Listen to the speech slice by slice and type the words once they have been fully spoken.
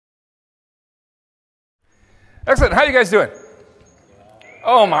Excellent. How you guys doing?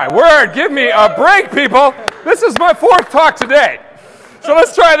 Oh my word, give me a break, people. This is my fourth talk today. So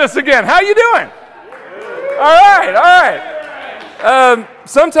let's try this again. How you doing? All right.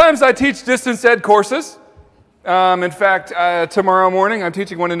 Sometimes I teach distance ed courses. In fact, tomorrow morning I'm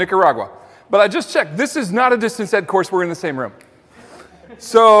teaching one in Nicaragua. But I just checked. This is not a distance ed course. We're in the same room.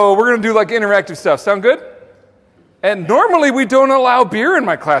 So we're going to do like interactive stuff. Sound good? And normally we don't allow beer in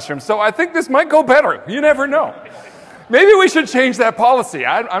my classroom, so I think this might go better. You never know. Maybe we should change that policy.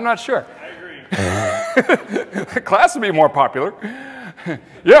 I'm not sure. I agree. The class would be more popular.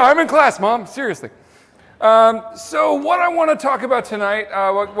 Yeah, I'm in class, Mom. Seriously. So what I want to talk about tonight,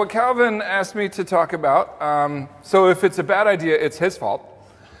 what Calvin asked me to talk about, so if it's a bad idea, it's his fault,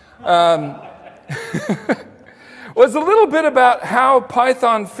 was a little bit about how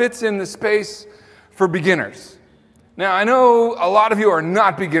Python fits in the space for beginners. Now, I know a lot of you are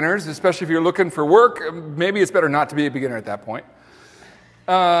not beginners, especially if you're looking for work. Maybe it's better not to be a beginner at that point.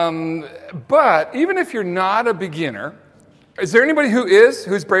 But even if you're not a beginner, is there anybody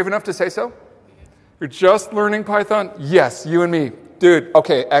who's brave enough to say so? You're just learning Python? Yes, you and me. Dude,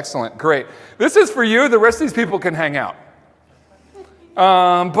 okay, excellent, great. This is for you. The rest of these people can hang out.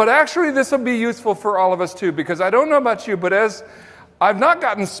 But actually, this will be useful for all of us too, because I don't know about you, but as I've not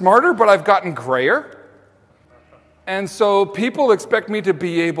gotten smarter, but I've gotten grayer. And so people expect me to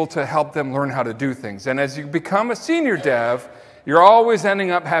be able to help them learn how to do things. And as you become a senior dev, you're always ending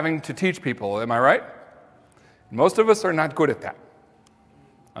up having to teach people. Am I right? Most of us are not good at that.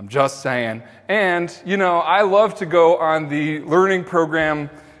 I'm just saying. And, you know, I love to go on the learning program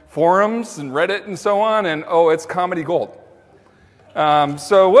forums and Reddit and so on, and oh, it's comedy gold.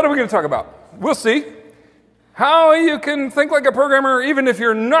 So what are we going to talk about? We'll see. How you can think like a programmer even if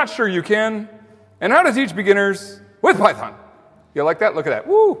you're not sure you can, and how to teach beginners with Python. You like that? Look at that.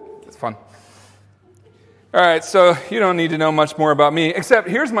 Woo! It's fun. All right, so you don't need to know much more about me, except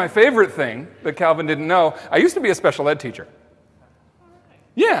here's my favorite thing that Calvin didn't know. I used to be a special ed teacher.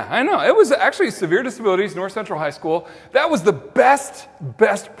 Yeah, I know. It was actually severe disabilities, North Central High School. That was the best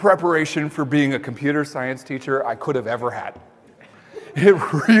preparation for being a computer science teacher I could have ever had. It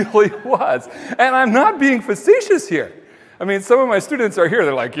really was. And I'm not being facetious here. I mean, some of my students are here.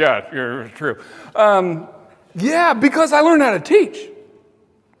 They're like, yeah, you're true. Yeah, because I learned how to teach.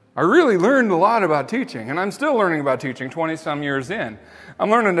 I really learned a lot about teaching, and I'm still learning about teaching 20-some years in. I'm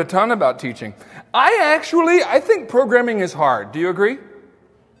learning a ton about teaching. I think programming is hard. Do you agree?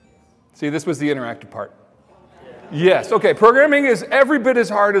 See, this was the interactive part. Yes, okay, programming is every bit as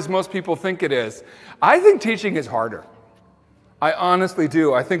hard as most people think it is. I think teaching is harder. I honestly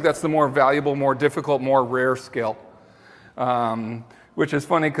do. I think that's the more valuable, more difficult, more rare skill. Which is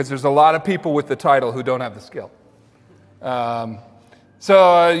funny because there's a lot of people with the title who don't have the skill. Yeah,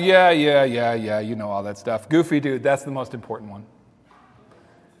 you know all that stuff. Goofy dude, that's the most important one.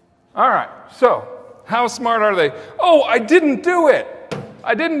 All right, so how smart are they? Oh, I didn't do it.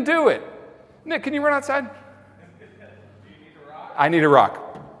 I didn't do it. Nick, can you run outside? Do you need a rock? I need a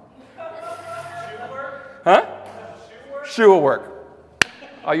rock. Shoe work? Huh? Shoe will work.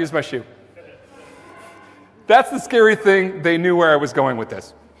 I'll use my shoe. That's the scary thing. They knew where I was going with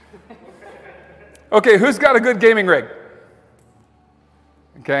this. Okay, who's got a good gaming rig?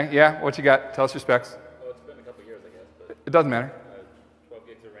 Okay, yeah, what you got? Tell us your specs. Well, it's been a couple years, I guess. But it doesn't matter. 12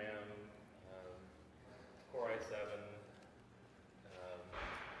 gigs of RAM, Core i7,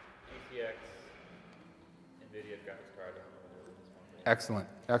 GTX, NVIDIA graphics card. Excellent,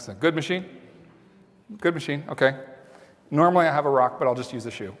 excellent. Good machine? Good machine, okay. Normally I have a rock, but I'll just use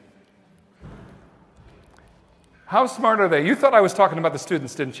a shoe. How smart are they? You thought I was talking about the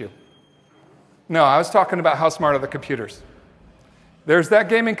students, didn't you? No, I was talking about how smart are the computers. There's that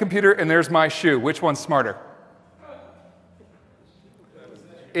gaming computer, and there's my shoe. Which one's smarter?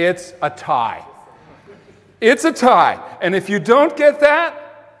 It's a tie. It's a tie. And if you don't get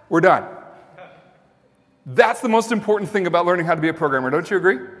that, we're done. That's the most important thing about learning how to be a programmer. Don't you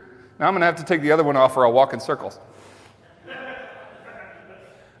agree? Now I'm going to have to take the other one off or I'll walk in circles.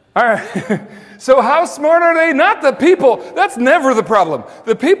 All right, so how smart are they? Not the people. That's never the problem.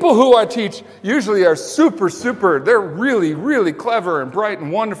 The people who I teach usually are they're really clever and bright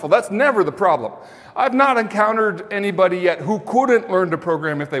and wonderful. That's never the problem. I've not encountered anybody yet who couldn't learn to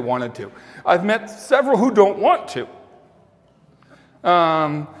program if they wanted to. I've met several who don't want to.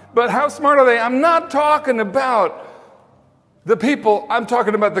 But how smart are they? I'm not talking about the people, I'm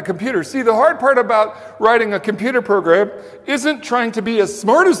talking about the computer. See, the hard part about writing a computer program isn't trying to be as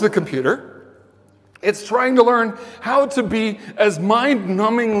smart as the computer. It's trying to learn how to be as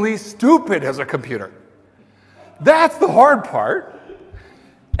mind-numbingly stupid as a computer. That's the hard part.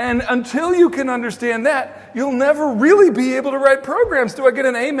 And until you can understand that, you'll never really be able to write programs. Do I get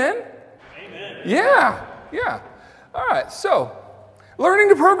an amen? Amen. Yeah. All right, so learning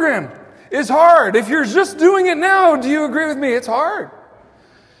to program is hard. If you're just doing it now, do you agree with me? It's hard.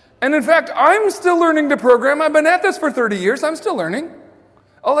 And in fact, I'm still learning to program. I've been at this for 30 years. I'm still learning.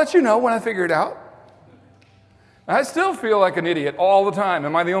 I'll let you know when I figure it out. I still feel like an idiot all the time.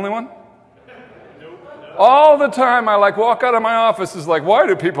 Am I the only one? All the time I walk out of my office is like, why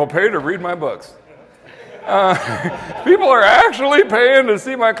do people pay to read my books? People are actually paying to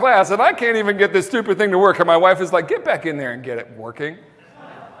see my class, and I can't even get this stupid thing to work. And my wife is like, get back in there and get it working.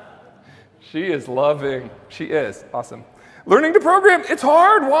 She is loving. She is. Awesome. Learning to program, it's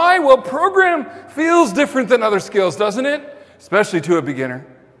hard. Why? Well, program feels different than other skills, doesn't it? Especially to a beginner.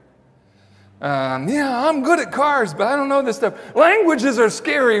 Yeah, I'm good at cars, but I don't know this stuff. Languages are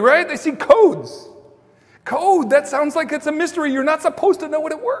scary, right? They see codes. Code, that sounds like it's a mystery. You're not supposed to know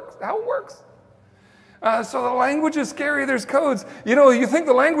how it works. So the language is scary, there's codes. You think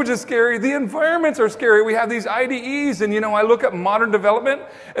the language is scary, the environments are scary. We have these IDEs, and I look at modern development,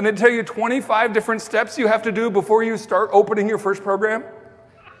 and they tell you 25 different steps you have to do before you start opening your first program.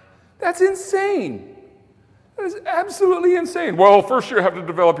 That's insane. That is absolutely insane. Well, first you have to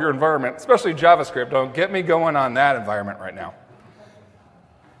develop your environment, especially JavaScript. Don't get me going on that environment right now.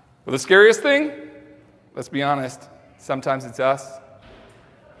 Well, the scariest thing, let's be honest, sometimes it's us.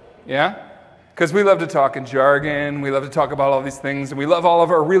 Yeah? Because we love to talk in jargon, we love to talk about all these things, and we love all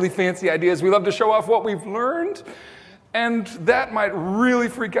of our really fancy ideas. We love to show off what we've learned, and that might really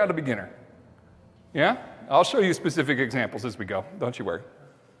freak out a beginner. Yeah? I'll show you specific examples as we go. Don't you worry.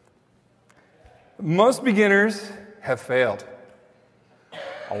 Most beginners have failed.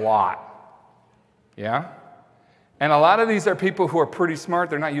 A lot. Yeah? And a lot of these are people who are pretty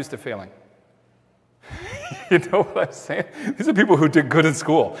smart. They're not used to failing. You know what I'm saying? These are people who did good in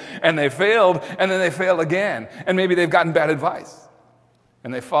school, and they failed, and then they failed again, and maybe they've gotten bad advice.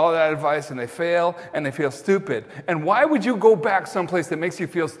 And they follow that advice, and they fail, and they feel stupid. And why would you go back someplace that makes you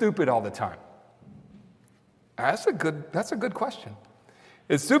feel stupid all the time? That's a good question.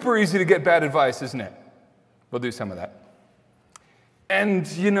 It's super easy to get bad advice, isn't it? We'll do some of that. And,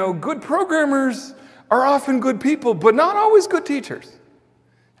 good programmers are often good people, but not always good teachers.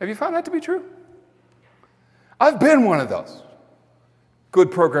 Have you found that to be true? I've been one of those.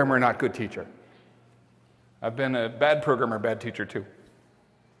 Good programmer, not good teacher. I've been a bad programmer, bad teacher too.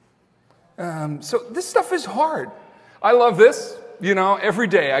 So this stuff is hard. I love this. Every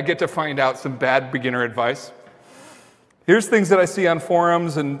day I get to find out some bad beginner advice. Here's things that I see on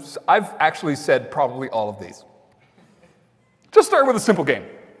forums, and I've actually said probably all of these. Just start with a simple game.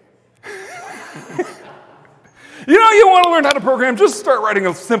 You want to learn how to program, just start writing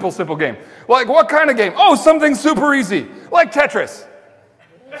a simple game. Like, what kind of game? Oh, something super easy, like Tetris.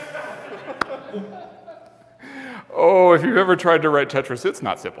 Oh, if you've ever tried to write Tetris, it's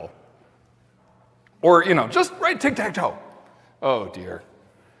not simple. Or, just write tic-tac-toe. Oh, dear.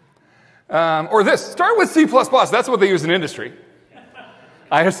 Or this, start with C++. That's what they use in industry.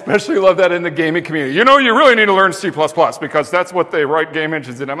 I especially love that in the gaming community. You really need to learn C++ because that's what they write game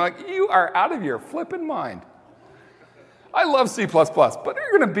engines in. I'm like, you are out of your flipping mind. I love C++, but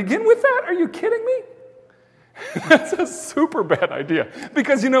you're going to begin with that? Are you kidding me? That's a super bad idea.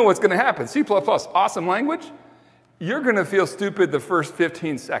 Because you know what's going to happen. C++, awesome language. You're going to feel stupid the first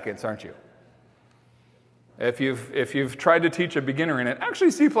 15 seconds, aren't you? If you've tried to teach a beginner in it,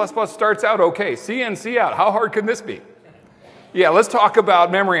 actually C++ starts out okay. C in, C out. How hard can this be? Yeah, let's talk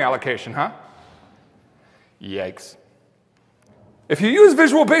about memory allocation, huh? Yikes. If you use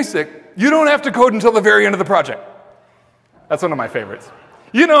Visual Basic, you don't have to code until the very end of the project. That's one of my favorites.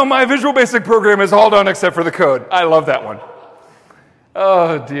 My Visual Basic program is all done except for the code. I love that one.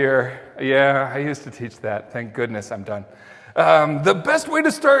 Oh, dear. Yeah, I used to teach that. Thank goodness I'm done. The best way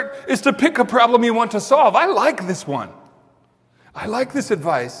to start is to pick a problem you want to solve. I like this one. I like this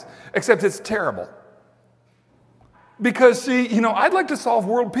advice, except it's terrible. Because, see, I'd like to solve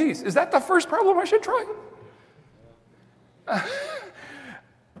world peace. Is that the first problem I should try?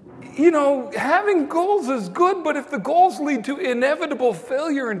 Having goals is good, but if the goals lead to inevitable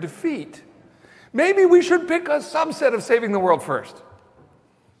failure and defeat, maybe we should pick a subset of saving the world first.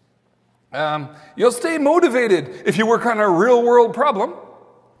 You'll stay motivated if you work on a real-world problem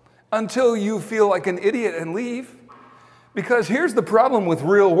until you feel like an idiot and leave. Because here's the problem with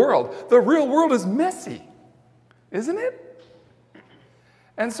real world. The real world is messy, isn't it?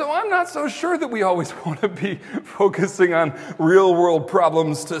 And so I'm not so sure that we always want to be focusing on real-world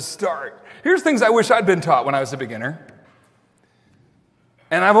problems to start. Here's things I wish I'd been taught when I was a beginner.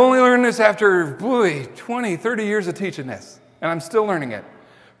 And I've only learned this after, 20, 30 years of teaching this. And I'm still learning it.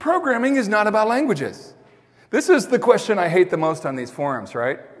 Programming is not about languages. This is the question I hate the most on these forums,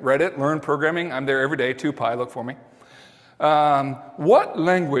 right? Reddit, learn programming. I'm there every day, IUPUI, look for me. What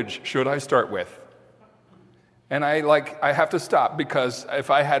language should I start with? And I have to stop because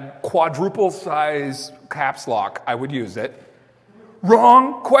if I had quadruple size caps lock, I would use it.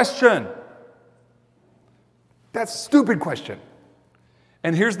 Wrong question. That's a stupid question.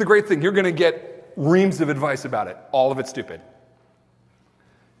 And here's the great thing. You're going to get reams of advice about it. All of it's stupid.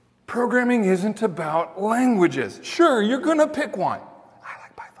 Programming isn't about languages. Sure, you're going to pick one. I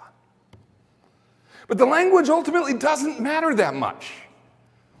like Python. But the language ultimately doesn't matter that much.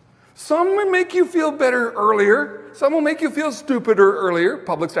 Some will make you feel better earlier. Some will make you feel stupider earlier.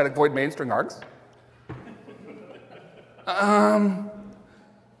 Public static void main string args.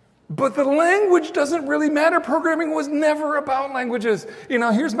 But the language doesn't really matter. Programming was never about languages. You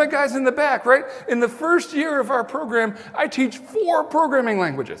know, here's my guys in the back, right? In the first year of our program, I teach 4 programming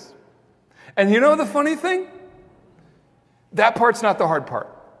languages. And you know the funny thing? That part's not the hard part.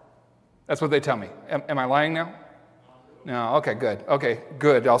 That's what they tell me. Am I lying now? No, okay, good. Okay,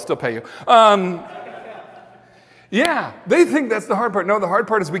 good, I'll still pay you. Yeah, they think that's the hard part. No, the hard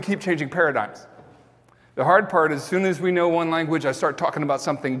part is we keep changing paradigms. The hard part is as soon as we know one language, I start talking about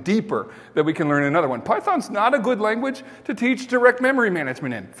something deeper that we can learn another one. Python's not a good language to teach direct memory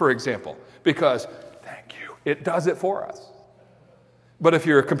management in, for example, because, thank you, it does it for us. But if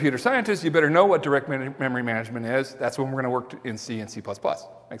you're a computer scientist, you better know what direct memory management is. That's when we're going to work in C and C++.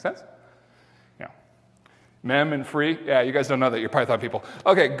 Make sense? Yeah. Mem and free. Yeah, you guys don't know that. You're Python people.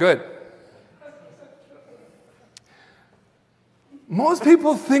 Okay, good. Most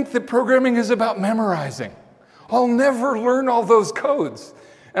people think that programming is about memorizing. I'll never learn all those codes.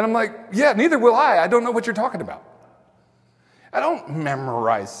 And I'm like, yeah, neither will I. I don't know what you're talking about. I don't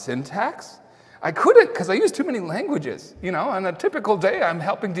memorize syntax. I couldn't because I use too many languages. You know, on a typical day, I'm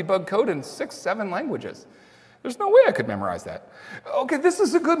helping debug code in 6, 7 languages. There's no way I could memorize that. Okay, this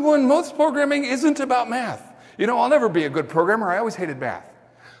is a good one. Most programming isn't about math. You know, I'll never be a good programmer. I always hated math.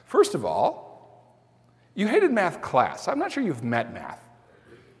 First of all, you hated math class. I'm not sure you've met math.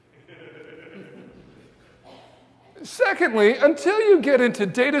 Secondly, until you get into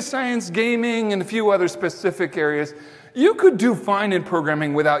data science, gaming, and a few other specific areas, you could do fine in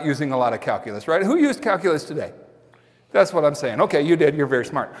programming without using a lot of calculus, right? Who used calculus today? That's what I'm saying. Okay, you did. You're very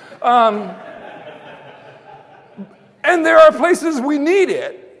smart. And there are places we need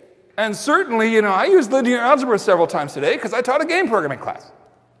it. And certainly, you know, I used linear algebra several times today because I taught a game programming class.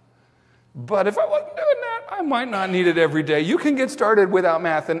 But if I wasn't doing that, I might not need it every day. You can get started without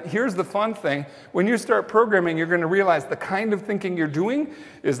math. And here's the fun thing. When you start programming, you're going to realize the kind of thinking you're doing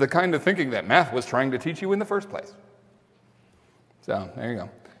is the kind of thinking that math was trying to teach you in the first place. So there you go.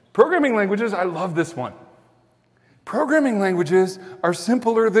 Programming languages, I love this one. Programming languages are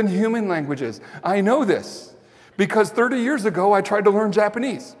simpler than human languages. I know this because 30 years ago, I tried to learn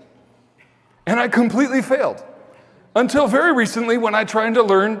Japanese. And I completely failed. Until very recently when I tried to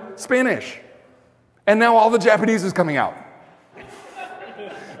learn Spanish. And now all the Japanese is coming out.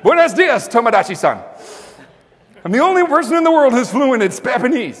 Buenos dias, Tomodachi-san. I'm the only person in the world who's fluent in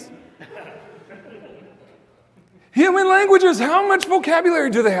Japanese. Human languages, how much vocabulary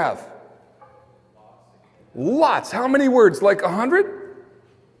do they have? Lots. How many words? Like 100?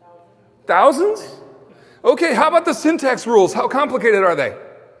 Thousands? Okay, how about the syntax rules? How complicated are they?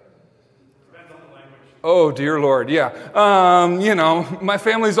 Oh, dear Lord, yeah. You know, my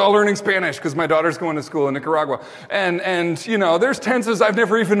family's all learning Spanish because my daughter's going to school in Nicaragua. And you know, there's tenses I've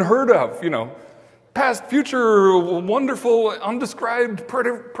never even heard of, you know. Past, future, wonderful, undescribed,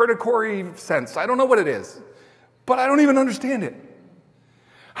 predatory sense. I don't know what it is, but I don't even understand it.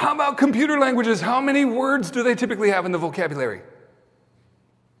 How about computer languages? How many words do they typically have in the vocabulary?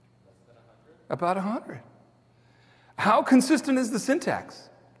 About 100. How consistent is the syntax?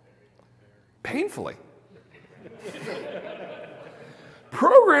 Painfully.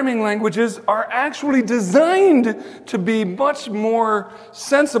 Programming languages are actually designed to be much more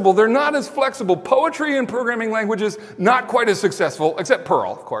sensible. They're not as flexible. Poetry in programming languages, not quite as successful, except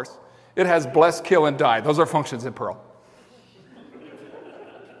Perl, of course. It has bless, kill, and die. Those are functions in Perl.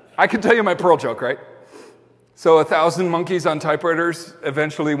 I can tell you my Perl joke, right? So 1,000 monkeys on typewriters,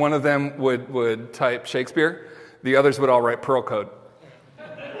 eventually one of them would type Shakespeare. The others would all write Perl code.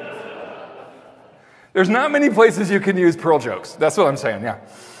 There's not many places you can use Perl jokes. That's what I'm saying, yeah.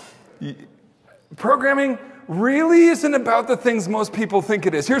 Programming really isn't about the things most people think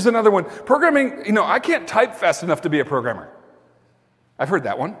it is. Here's another one. Programming, you know, I can't type fast enough to be a programmer. I've heard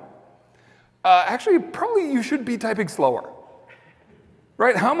that one. Actually, probably you should be typing slower.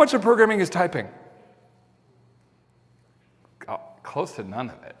 Right? How much of programming is typing? close to none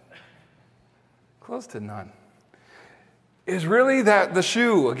of it, close to none, is really that the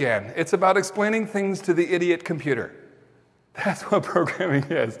shoe again. It's about explaining things to the idiot computer. That's what programming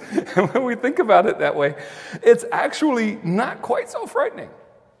is. And when we think about it that way, it's actually not quite so frightening.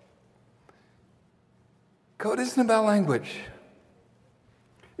 Code isn't about language.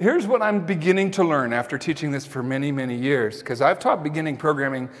 Here's what I'm beginning to learn after teaching this for many, many years, because I've taught beginning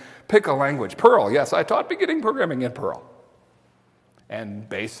programming, pick a language. Perl, yes, I taught beginning programming in Perl. And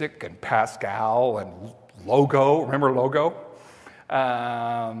BASIC and Pascal and Logo, remember Logo?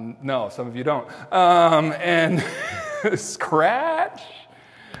 No, some of you don't. And Scratch.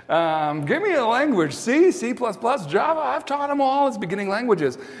 Give me a language, C, C++, Java. I've taught them all as beginning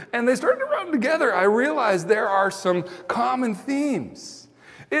languages. And they started to run together. I realized there are some common themes.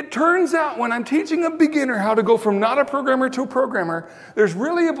 It turns out when I'm teaching a beginner how to go from not a programmer to a programmer, there's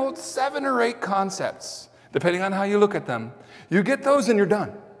really about 7 or 8 concepts, depending on how you look at them. You get those and you're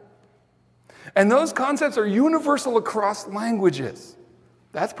done. And those concepts are universal across languages.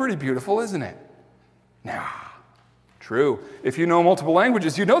 That's pretty beautiful, isn't it? Nah, true. If you know multiple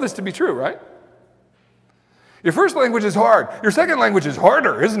languages, you know this to be true, right? Your first language is hard. Your second language is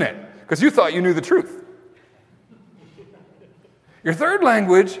harder, isn't it? Because you thought you knew the truth. Your third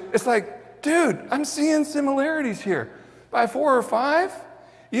language, it's like, dude, I'm seeing similarities here. By 4 or 5,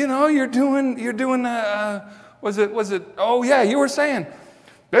 you know, you're doing, was it, oh yeah, you were saying,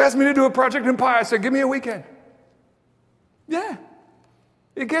 they asked me to do a project in Pi. I said, give me a weekend. Yeah.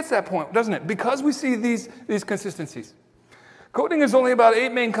 It gets that point, doesn't it? Because we see these consistencies. Coding is only about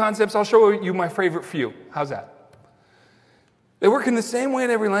 8 main concepts. I'll show you my favorite few. How's that? They work in the same way in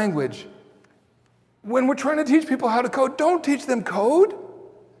every language. When we're trying to teach people how to code, don't teach them code.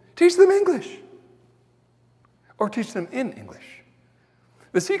 Teach them English. Or teach them in English.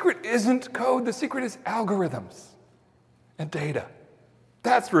 The secret isn't code. The secret is algorithms and data.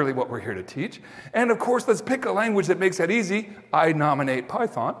 That's really what we're here to teach. And of course, let's pick a language that makes that easy. I nominate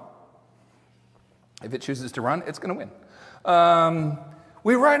Python. If it chooses to run, it's going to win.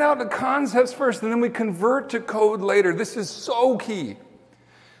 We write out the concepts first, and then we convert to code later. This is so key.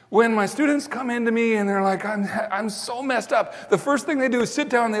 When my students come into me and they're like, I'm so messed up, the first thing they do is sit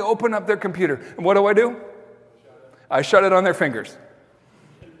down and they open up their computer. And what do? I shut it on their fingers.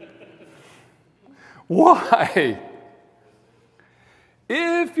 Why?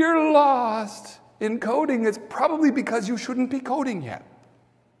 If you're lost in coding, it's probably because you shouldn't be coding yet.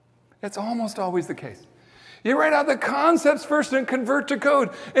 It's almost always the case. You write out the concepts first and convert to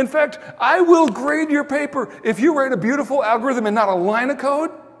code. In fact, I will grade your paper. If you write a beautiful algorithm and not a line of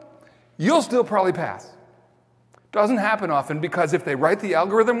code, you'll still probably pass. Doesn't happen often because if they write the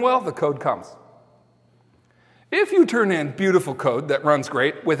algorithm well, the code comes. If you turn in beautiful code that runs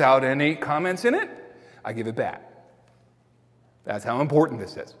great without any comments in it, I give it back. That's how important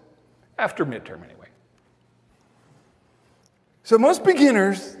this is. After midterm, anyway. So most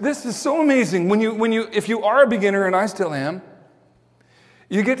beginners, this is so amazing. If you are a beginner, and I still am,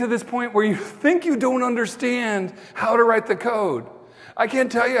 you get to this point where you think you don't understand how to write the code. I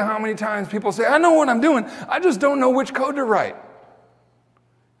can't tell you how many times people say, I know what I'm doing, I just don't know which code to write.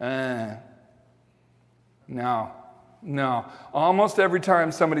 No. Almost every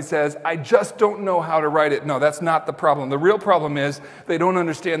time somebody says, I just don't know how to write it. No, that's not the problem. The real problem is they don't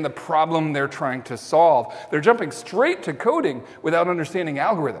understand the problem they're trying to solve. They're jumping straight to coding without understanding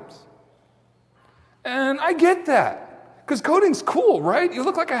algorithms. And I get that, because coding's cool, right? You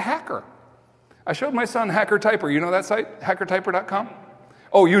look like a hacker. I showed my son Hacker Typer. You know that site, hackertyper.com?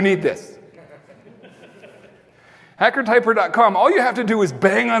 Oh, you need this. Hackertyper.com, all you have to do is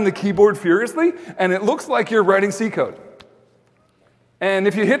bang on the keyboard furiously, and it looks like you're writing C code. And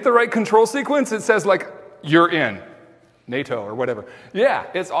if you hit the right control sequence, it says, like, you're in NATO or whatever. Yeah,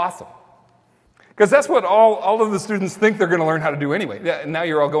 it's awesome. Because that's what all of the students think they're going to learn how to do anyway. Yeah, and now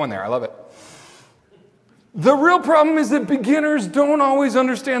you're all going there. I love it. The real problem is that beginners don't always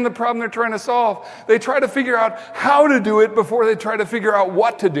understand the problem they're trying to solve. They try to figure out how to do it before they try to figure out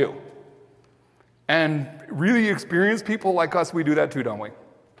what to do. And really experienced people like us, we do that too, don't we?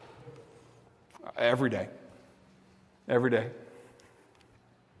 Every day. Every day.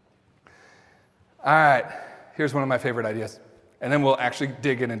 All right, here's one of my favorite ideas. And then we'll actually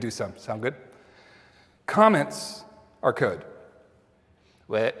dig in and do some. Sound good? Comments are code.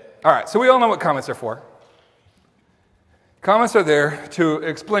 What? All right, so we all know what comments are for. Comments are there to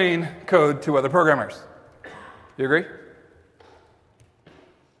explain code to other programmers. You agree?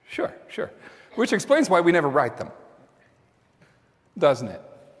 Sure. Which explains why we never write them, doesn't it?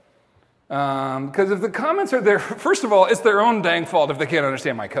 Because if the comments are there, first of all, it's their own dang fault if they can't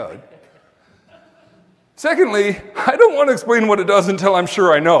understand my code. Secondly, I don't want to explain what it does until I'm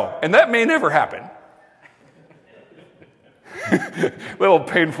sure I know, and that may never happen. Little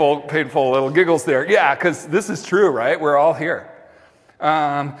painful little giggles there. Yeah, because this is true, right? We're all here.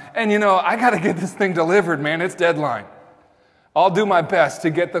 And you know, I got to get this thing delivered, man. It's deadline. I'll do my best to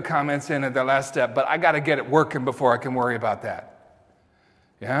get the comments in at the last step, but I got to get it working before I can worry about that.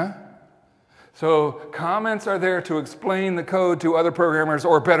 Yeah? So comments are there to explain the code to other programmers,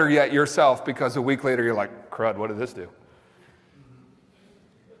 or better yet, yourself, because a week later you're like, crud, what did this do?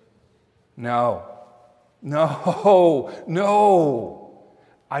 No.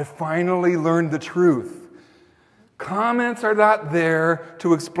 I finally learned the truth. Comments are not there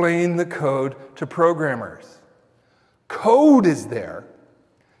to explain the code to programmers. Code is there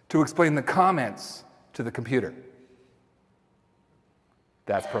to explain the comments to the computer.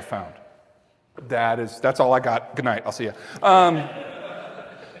 That's profound. That's all I got. Good night. I'll see you.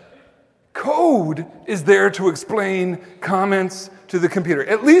 Code is there to explain comments to the computer,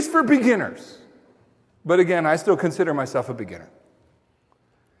 at least for beginners. But again, I still consider myself a beginner.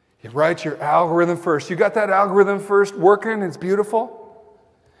 You write your algorithm first. You got that algorithm first working. It's beautiful.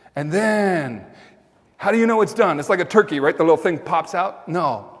 And then, how do you know it's done? It's like a turkey, right? The little thing pops out?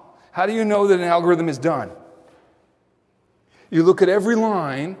 No. How do you know that an algorithm is done? You look at every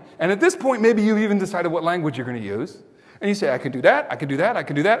line, and at this point, maybe you've even decided what language you're going to use. And you say, I can do that, I can do that, I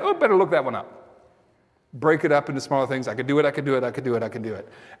can do that. Oh, better look that one up. Break it up into smaller things. I can do it, I can do it, I can do it, I can do it.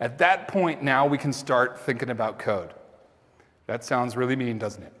 At that point, now we can start thinking about code. That sounds really mean,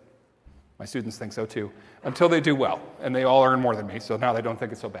 doesn't it? My students think so too, until they do well. And they all earn more than me, so now they don't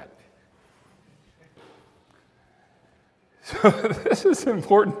think it's so bad. So this is an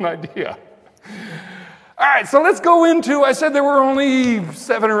important idea. All right, so let's go into, I said there were only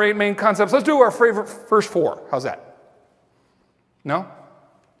 7 or 8 main concepts. Let's do our favorite first 4. How's that? No?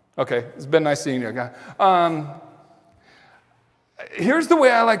 Okay, it's been nice seeing you. Here's the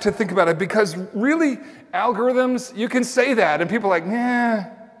way I like to think about it, because really, algorithms, you can say that, and people are like, nah,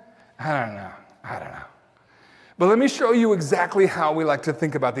 I don't know. But let me show you exactly how we like to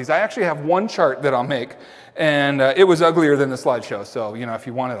think about these. I actually have one chart that I'll make, and it was uglier than the slideshow, so you know, if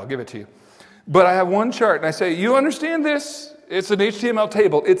you want it, I'll give it to you. But I have one chart, and I say, you understand this? It's an HTML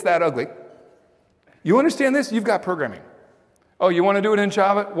table. It's that ugly. You understand this? You've got programming. Oh, you want to do it in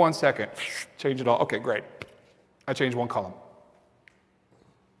Java? 1 second. Change it all. Okay, great. I changed one column.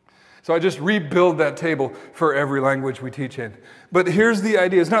 So I just rebuild that table for every language we teach in. But here's the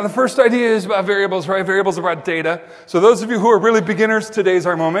ideas. Now, the first idea is about variables, right? Variables are about data. So those of you who are really beginners, today's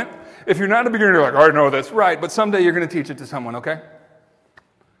our moment. If you're not a beginner, you're like, I know this. Right, but someday you're going to teach it to someone, okay?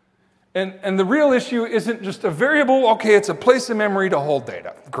 And the real issue isn't just a variable. Okay, it's a place in memory to hold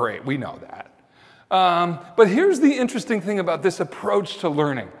data. Great, we know that. But here's the interesting thing about this approach to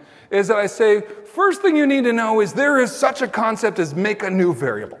learning, is that I say, first thing you need to know is there is such a concept as make a new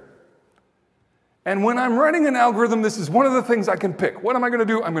variable. And when I'm writing an algorithm, this is one of the things I can pick. What am I going to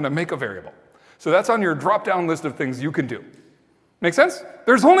do? I'm going to make a variable. So that's on your drop-down list of things you can do. Make sense?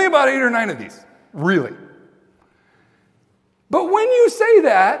 There's only about 8 or 9 of these, really. But when you say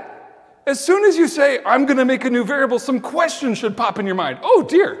that, as soon as you say, I'm going to make a new variable, some questions should pop in your mind. Oh,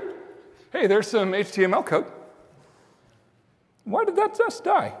 dear. Hey, there's some HTML code. Why did that just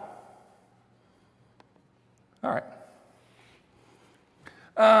die? All right.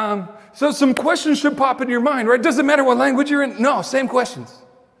 So some questions should pop in your mind, right? Doesn't matter what language you're in. No, same questions.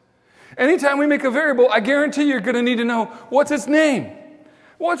 Anytime we make a variable, I guarantee you're going to need to know, what's its name?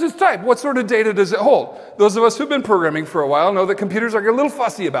 What's its type? What sort of data does it hold? Those of us who've been programming for a while know that computers are a little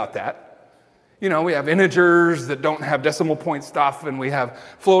fussy about that. You know, we have integers that don't have decimal point stuff, and we have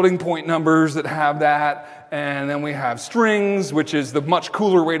floating point numbers that have that, and then we have strings, which is the much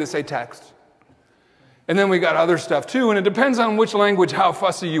cooler way to say text. And then we got other stuff too, and it depends on which language, how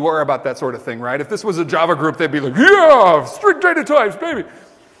fussy you are about that sort of thing, right? If this was a Java group, they'd be like, yeah, strict data types, baby.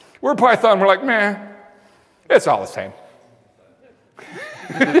 We're Python, we're like, man, it's all the same.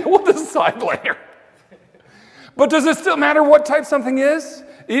 We'll decide later. But does it still matter what type something is?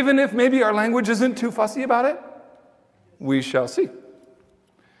 Even if maybe our language isn't too fussy about it? We shall see.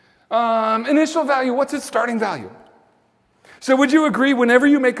 Initial value, what's its starting value? So would you agree, whenever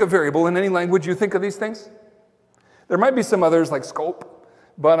you make a variable in any language, you think of these things? There might be some others like scope,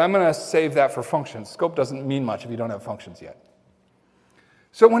 but I'm going to save that for functions. Scope doesn't mean much if you don't have functions yet.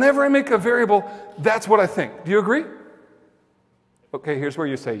 So whenever I make a variable, that's what I think. Do you agree? Okay, here's where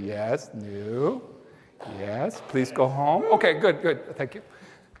you say yes, no, yes, please go home. Okay, good, thank you.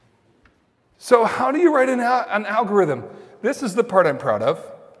 So how do you write an algorithm? This is the part I'm proud of.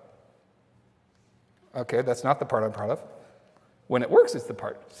 Okay, that's not the part I'm proud of. When it works, it's the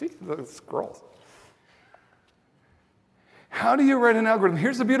part. See, the scrolls. How do you write an algorithm?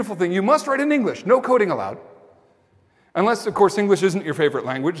 Here's the beautiful thing. You must write in English. No coding allowed. Unless, of course, English isn't your favorite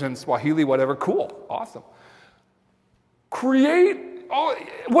language, and Swahili, whatever. Cool. Awesome. Create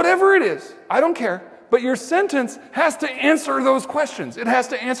whatever it is. I don't care. But your sentence has to answer those questions. It has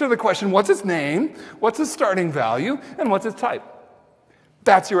to answer the question, what's its name, what's its starting value, and what's its type?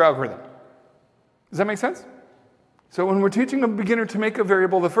 That's your algorithm. Does that make sense? So when we're teaching a beginner to make a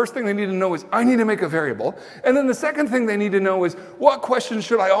variable, the first thing they need to know is, I need to make a variable. And then the second thing they need to know is, what questions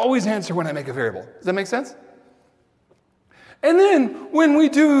should I always answer when I make a variable? Does that make sense? And then when we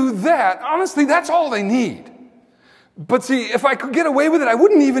do that, honestly, that's all they need. But see, if I could get away with it, I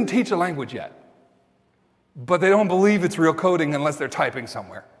wouldn't even teach a language yet. But they don't believe it's real coding unless they're typing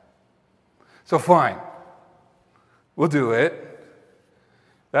somewhere. So fine, we'll do it.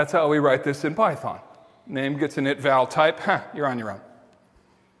 That's how we write this in Python. Name gets an it val type, you're on your own.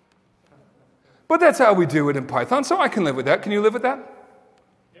 But that's how we do it in Python, so I can live with that. Can you live with that?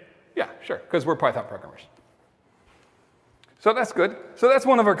 Yeah, sure, because we're Python programmers. So that's good. So that's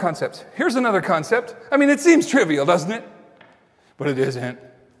one of our concepts. Here's another concept. I mean, it seems trivial, doesn't it? But it isn't.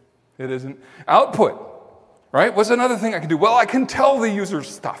 It isn't. Output. Right? What's another thing I can do? Well, I can tell the user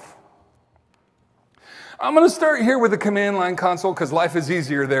stuff. I'm going to start here with the command line console because life is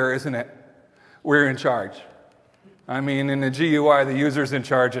easier there, isn't it? We're in charge. I mean, in the GUI, the user's in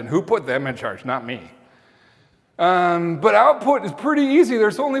charge, and who put them in charge? Not me. But output is pretty easy.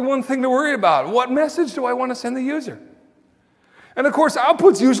 There's only one thing to worry about. What message do I want to send the user? And of course,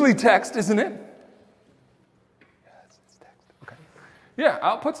 output's usually text, isn't it? Yes, it's text. Okay. Yeah,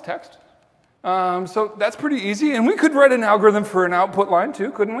 output's text. So that's pretty easy. And we could write an algorithm for an output line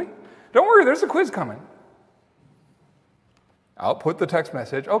too, couldn't we? Don't worry, there's a quiz coming. Output the text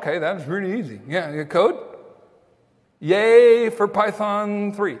message. Okay, that's really easy. Yeah, code? Yay for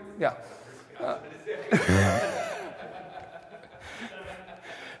Python 3. Yeah.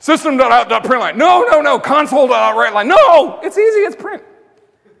 System.out.println. No. Console.writeLine. No, it's easy, it's print.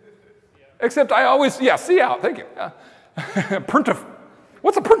 Except I always, see out, thank you. Printf.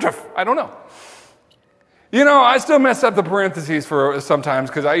 What's a printf? I don't know. You know, I still mess up the parentheses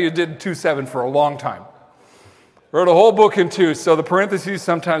sometimes because I did 2.7 for a long time. Wrote a whole book in 2, so the parentheses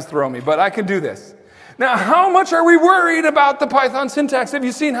sometimes throw me, but I can do this. Now, how much are we worried about the Python syntax? Have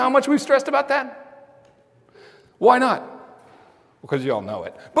you seen how much we've stressed about that? Why not? Because you all know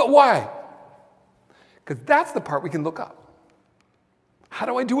it. But why? Because that's the part we can look up. How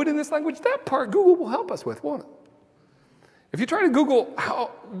do I do it in this language? That part Google will help us with, won't it? If you try to Google,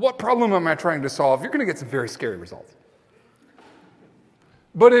 what problem am I trying to solve, you're going to get some very scary results.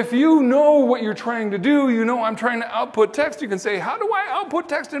 But if you know what you're trying to do, you know I'm trying to output text, you can say, how do I output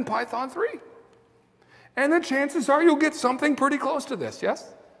text in Python 3? And the chances are you'll get something pretty close to this,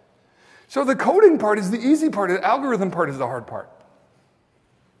 yes? So the coding part is the easy part, the algorithm part is the hard part.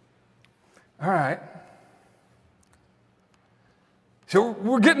 All right. So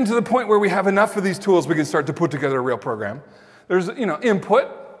we're getting to the point where we have enough of these tools we can start to put together a real program. There's, input.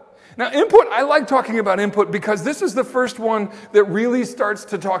 Now, input, I like talking about input because this is the first one that really starts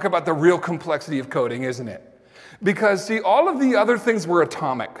to talk about the real complexity of coding, isn't it? Because, see, all of the other things were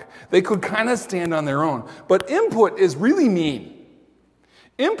atomic. They could kind of stand on their own. But input is really mean.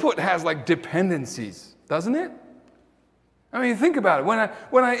 Input has, like, dependencies, doesn't it? I mean, think about it.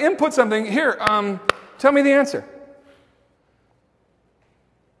 When I input something, here, tell me the answer.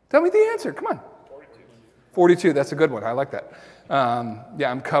 Tell me the answer, come on. 42, that's a good one, I like that. Yeah,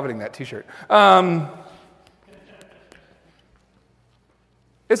 I'm coveting that t-shirt.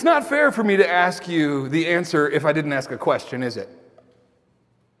 It's not fair for me to ask you the answer if I didn't ask a question, is it?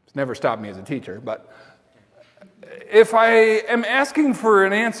 It's never stopped me as a teacher, but if I am asking for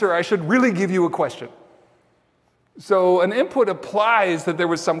an answer, I should really give you a question. So an input applies that there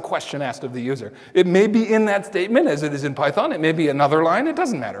was some question asked of the user. It may be in that statement, as it is in Python. It may be another line. It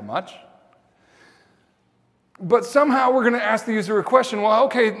doesn't matter much. But somehow we're going to ask the user a question. Well,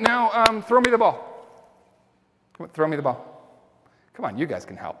 okay, now throw me the ball. Come on, throw me the ball. Come on, you guys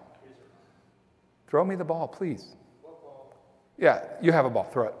can help. Throw me the ball, please. Yeah, you have a ball.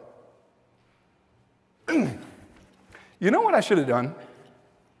 Throw it. You know what I should have done?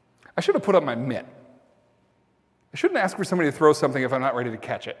 I should have put up my mitt. I shouldn't ask for somebody to throw something if I'm not ready to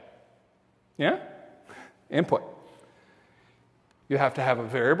catch it. Yeah? Input. You have to have a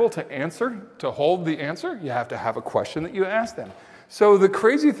variable to answer, to hold the answer. You have to have a question that you ask them. So the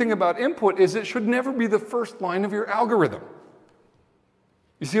crazy thing about input is it should never be the first line of your algorithm.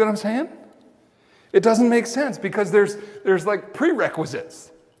 You see what I'm saying? It doesn't make sense because there's like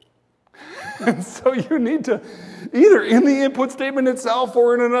prerequisites. And so you need to, either in the input statement itself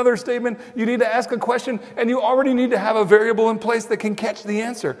or in another statement, you need to ask a question, and you already need to have a variable in place that can catch the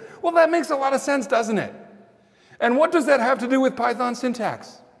answer. Well, that makes a lot of sense, doesn't it? And what does that have to do with Python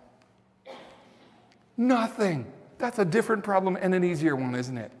syntax? Nothing. That's a different problem and an easier one,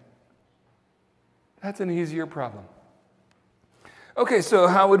 isn't it? That's an easier problem. Okay, so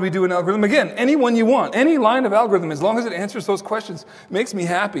how would we do an algorithm? Again, any one you want, any line of algorithm, as long as it answers those questions, makes me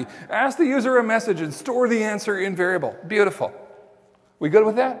happy. Ask the user a message and store the answer in variable. Beautiful. We good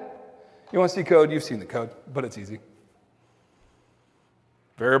with that? You want to see code? You've seen the code, but it's easy.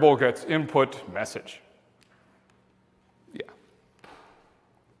 Variable gets input message. Yeah.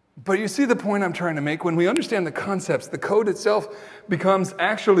 But you see the point I'm trying to make? When we understand the concepts, the code itself becomes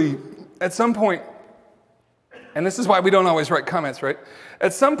actually, at some point, and this is why we don't always write comments, right?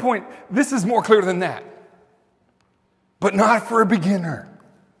 At some point, this is more clear than that. But not for a beginner.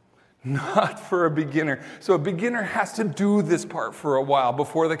 Not for a beginner. So a beginner has to do this part for a while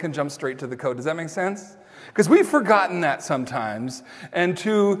before they can jump straight to the code. Does that make sense? Because we've forgotten that sometimes. And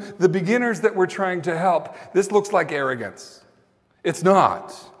to the beginners that we're trying to help, this looks like arrogance. It's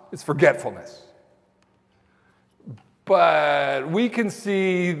not. It's forgetfulness. But we can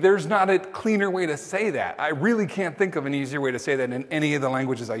see there's not a cleaner way to say that. I really can't think of an easier way to say that in any of the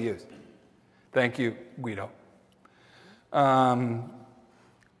languages I use. Thank you, Guido. But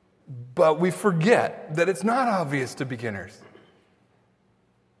we forget that it's not obvious to beginners.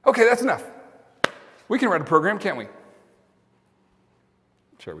 Okay, that's enough. We can write a program, can't we?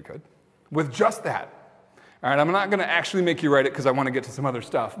 Sure we could. With just that. All right, I'm not going to actually make you write it because I want to get to some other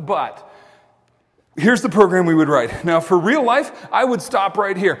stuff. But here's the program we would write. Now, for real life, I would stop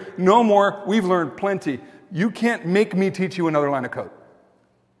right here. No more. We've learned plenty. You can't make me teach you another line of code.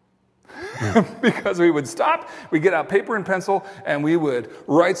 Because we would stop, we'd get out paper and pencil, and we would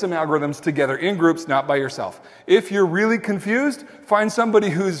write some algorithms together in groups, not by yourself. If you're really confused, find somebody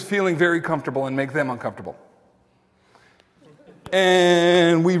who's feeling very comfortable and make them uncomfortable.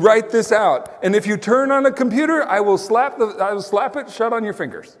 And we write this out. And if you turn on a computer, I will slap it shut on your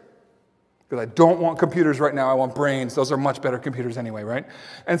fingers. Because I don't want computers right now, I want brains. Those are much better computers anyway, right?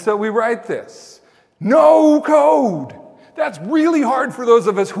 And so we write this. No code. That's really hard for those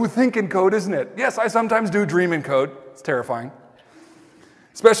of us who think in code, isn't it? Yes, I sometimes do dream in code. It's terrifying.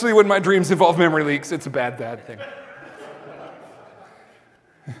 Especially when my dreams involve memory leaks. It's a bad, bad thing.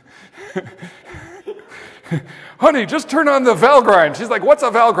 Honey, just turn on the Valgrind. She's like, what's a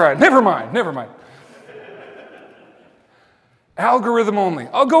Valgrind? Never mind, never mind. Algorithm only.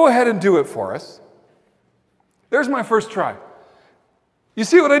 I'll go ahead and do it for us. There's my first try. You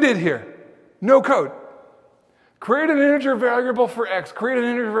see what I did here? No code. Create an integer variable for x. Create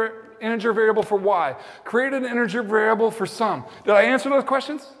an integer variable for y. Create an integer variable for sum. Did I answer those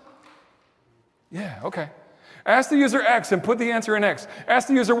questions? Yeah, okay. Ask the user x and put the answer in x. Ask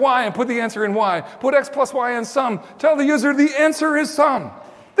the user y and put the answer in y. Put x plus y in sum. Tell the user the answer is sum.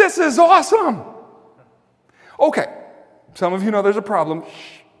 This is awesome. Okay. Some of you know there's a problem.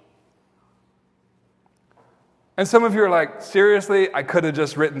 Shh. And some of you are like, seriously, I could have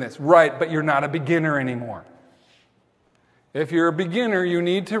just written this. Right, but you're not a beginner anymore. If you're a beginner, you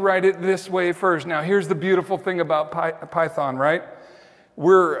need to write it this way first. Now, here's the beautiful thing about Python, right?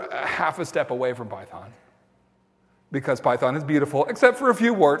 We're half a step away from Python. Because Python is beautiful, except for a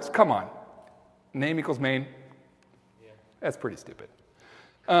few warts. Come on. Name equals main. Yeah. That's pretty stupid.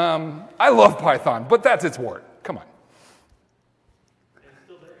 I love Python, but that's its wart. Come on. It's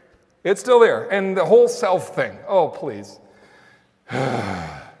still there. It's still there. And the whole self thing. Oh, please.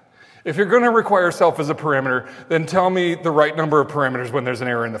 If you're going to require self as a parameter, then tell me the right number of parameters when there's an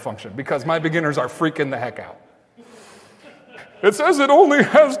error in the function, because my beginners are freaking the heck out. It says it only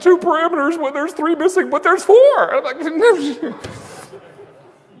has 2 parameters when there's 3 missing, but there's 4. I'm like,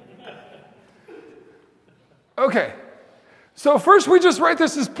 okay. So first we just write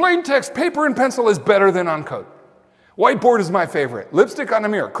this as plain text. Paper and pencil is better than on code. Whiteboard is my favorite. Lipstick on a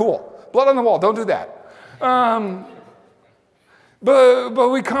mirror, cool. Blood on the wall, don't do that. But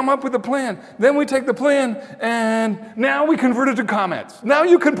we come up with a plan. Then we take the plan, and now we convert it to comments. Now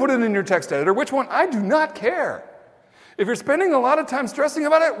you can put it in your text editor. Which one? I do not care. If you're spending a lot of time stressing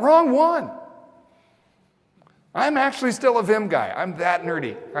about it, wrong one. I'm actually still a Vim guy. I'm that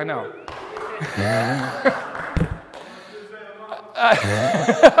nerdy. I know.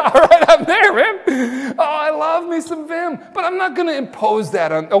 All right, I'm there, man. Oh, I love me some Vim. But I'm not going to impose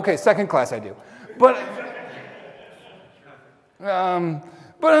that on... Okay, second class I do. But in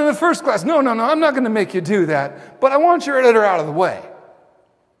the first class, no, I'm not going to make you do that. But I want your editor out of the way.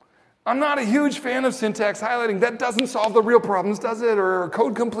 I'm not a huge fan of syntax highlighting. That doesn't solve the real problems, does it? Or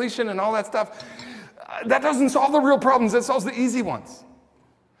code completion and all that stuff. That doesn't solve the real problems. That solves the easy ones.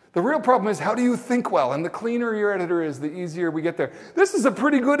 The real problem is, how do you think well? And the cleaner your editor is, the easier we get there. This is a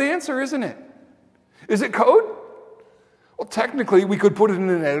pretty good answer, isn't it? Is it code? Well, technically, we could put it in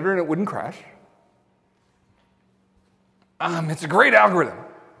an editor and it wouldn't crash. It's a great algorithm.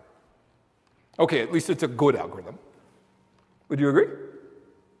 Okay, at least it's a good algorithm. Would you agree?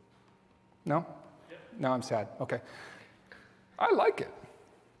 No? No, I'm sad. Okay. I like it.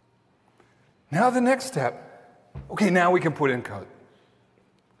 Now the next step. Okay, now we can put in code.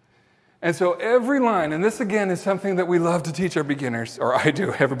 And so every line, and this again is something that we love to teach our beginners, or I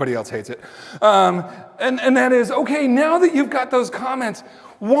do, everybody else hates it. And that is, okay, now that you've got those comments,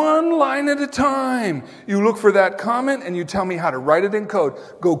 one line at a time, you look for that comment and you tell me how to write it in code.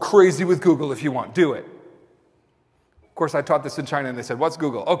 Go crazy with Google if you want, do it. Of course, I taught this in China and they said, what's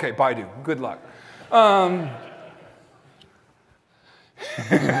Google? Okay, Baidu, good luck.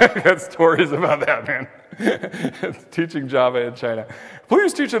 Got stories about that, man. Teaching Java in China.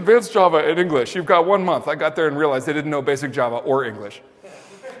 Please teach advanced Java in English. You've got 1 month. I got there and realized they didn't know basic Java or English.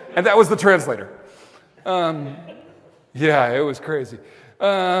 And that was the translator. Yeah, it was crazy.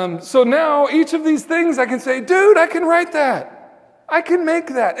 So now each of these things I can say, dude, I can write that. I can make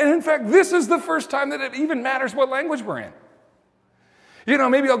that. And in fact, this is the first time that it even matters what language we're in. You know,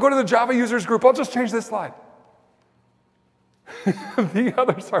 maybe I'll go to the Java users group. I'll just change this slide. The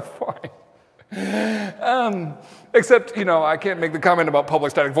others are fine. Except, you know, I can't make the comment about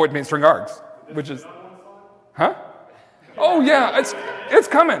public static void main string args, which is, huh? Oh yeah, it's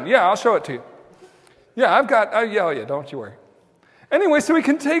coming. Yeah, I'll show it to you. Yeah, I've got, yeah, don't you worry. Anyway, so we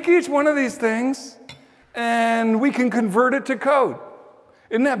can take each one of these things and we can convert it to code.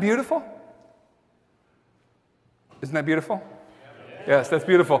 Isn't that beautiful? Isn't that beautiful? Yes, that's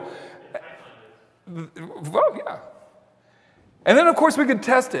beautiful. Well, yeah. And then, of course, we could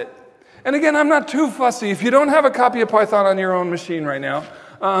test it. And again, I'm not too fussy. If you don't have a copy of Python on your own machine right now,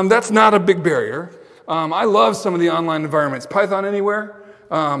 that's not a big barrier. I love some of the online environments. Python Anywhere,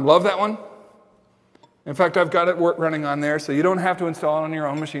 love that one. In fact, I've got it running on there, so you don't have to install it on your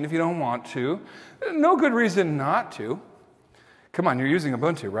own machine if you don't want to. No good reason not to. Come on, you're using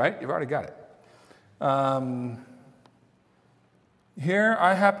Ubuntu, right? You've already got it. Here,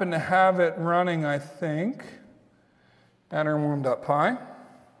 I happen to have it running, I think, at worm.py.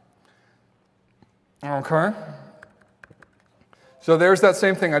 Okay. So there's that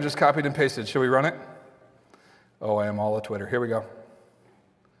same thing I just copied and pasted. Should we run it? Oh, I am all a Twitter. Here we go.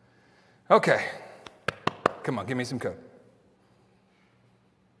 Okay. Come on, give me some code.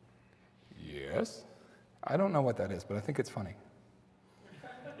 Yes. I don't know what that is, but I think it's funny.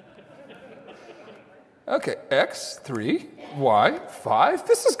 Okay, X, 3, Y, 5.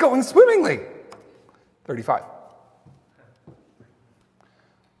 This is going swimmingly. 35.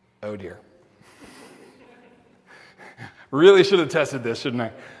 Oh, dear. Really should have tested this, shouldn't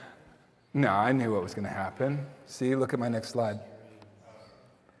I? No, I knew what was going to happen. See, look at my next slide.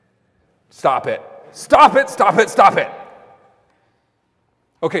 Stop it. Stop it, stop it, stop it.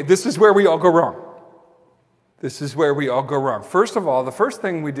 Okay, this is where we all go wrong. This is where we all go wrong. First of all, the first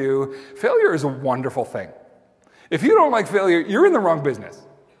thing we do, failure is a wonderful thing. If you don't like failure, you're in the wrong business.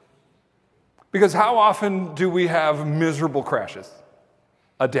 Because how often do we have miserable crashes?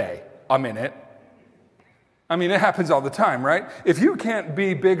 A day, a minute. I mean, it happens all the time, right? If you can't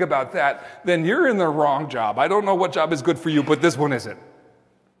be big about that, then you're in the wrong job. I don't know what job is good for you, but this one isn't.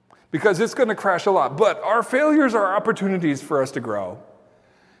 Because it's going to crash a lot. But our failures are opportunities for us to grow.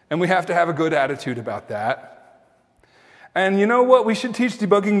 And we have to have a good attitude about that. And you know what? We should teach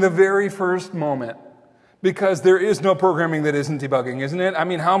debugging the very first moment. Because there is no programming that isn't debugging, isn't it? I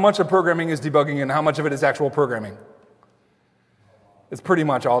mean, how much of programming is debugging and how much of it is actual programming? It's pretty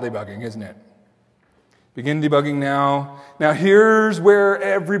much all debugging, isn't it? Begin debugging now. Now here's where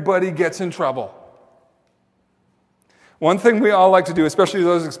everybody gets in trouble. One thing we all like to do, especially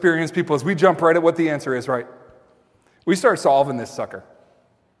those experienced people, is we jump right at what the answer is, right? We start solving this sucker.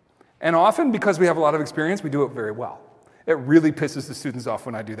 And often, because we have a lot of experience, we do it very well. It really pisses the students off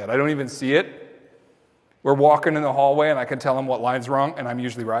when I do that. I don't even see it. We're walking in the hallway, and I can tell them what line's wrong, and I'm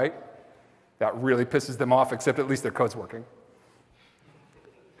usually right. That really pisses them off, except at least their code's working.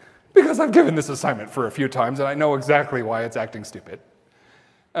 Because I've given this assignment for a few times, and I know exactly why it's acting stupid.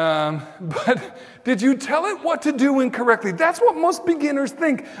 But did you tell it what to do incorrectly? That's what most beginners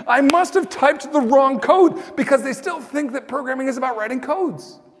think. I must have typed the wrong code, because they still think that programming is about writing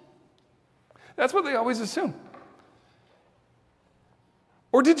codes. That's what they always assume.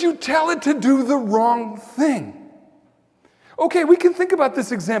 Or did you tell it to do the wrong thing? Okay, we can think about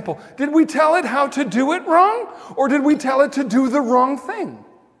this example. Did we tell it how to do it wrong, or did we tell it to do the wrong thing?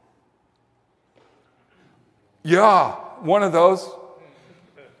 Yeah, one of those.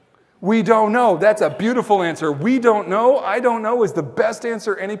 We don't know. That's a beautiful answer. We don't know. I don't know is the best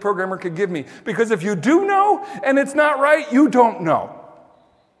answer any programmer could give me. Because if you do know and it's not right, you don't know.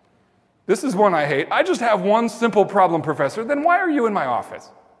 This is one I hate. I just have one simple problem, professor. Then why are you in my office?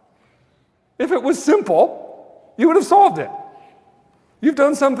 If it was simple, you would have solved it. You've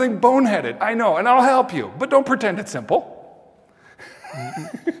done something boneheaded. I know, and I'll help you. But don't pretend it's simple.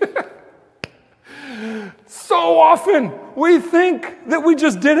 So often we think that we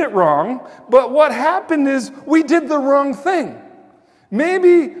just did it wrong, but what happened is we did the wrong thing.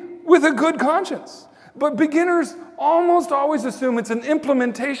 Maybe with a good conscience. But beginners almost always assume it's an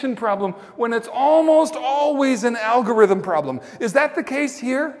implementation problem when it's almost always an algorithm problem. Is that the case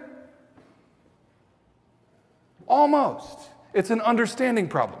here? Almost. It's an understanding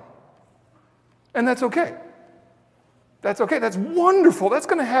problem. And that's okay. That's okay. That's wonderful. That's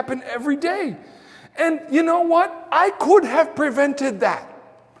going to happen every day. And you know what? I could have prevented that.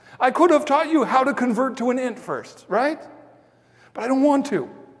 I could have taught you how to convert to an int first, right? But I don't want to.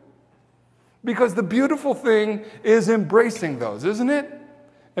 Because the beautiful thing is embracing those, isn't it?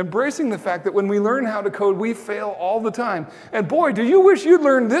 Embracing the fact that when we learn how to code, we fail all the time. And boy, do you wish you'd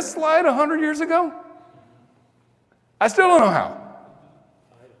learned this slide 100 years ago? I still don't know how.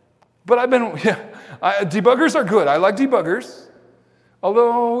 But I've been, debuggers are good. I like debuggers.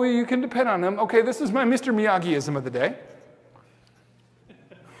 Although you can depend on them. Okay, this is my Mr. Miyagi-ism of the day.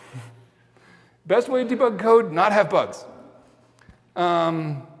 Best way to debug code, not have bugs.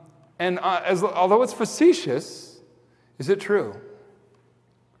 Although it's facetious, is it true?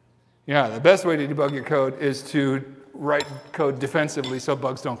 Yeah, the best way to debug your code is to write code defensively so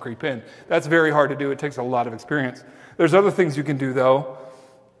bugs don't creep in. That's very hard to do. It takes a lot of experience. There's other things you can do, though.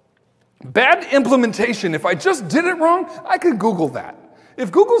 Bad implementation. If I just did it wrong, I could Google that.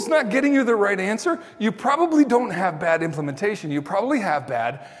 If Google's not getting you the right answer, you probably don't have bad implementation. You probably have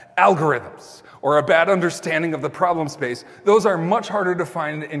bad algorithms or a bad understanding of the problem space. Those are much harder to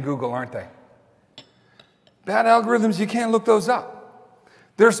find in Google, aren't they? Bad algorithms, you can't look those up.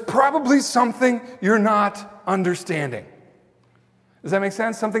 There's probably something you're not understanding. Does that make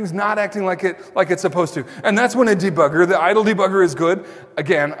sense? Something's not acting like it's supposed to. And that's when a debugger, the idle debugger is good.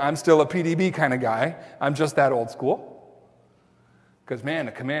 Again, I'm still a PDB kind of guy. I'm just that old school. Because, man,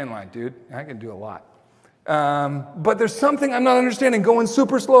 a command line, dude, I can do a lot. But there's something I'm not understanding. Go in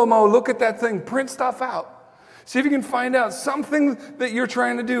super slow-mo, look at that thing, print stuff out. See if you can find out something that you're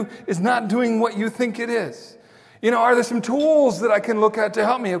trying to do is not doing what you think it is. You know, are there some tools that I can look at to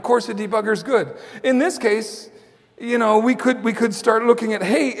help me? Of course, a debugger's good. In this case, you know, we could start looking at,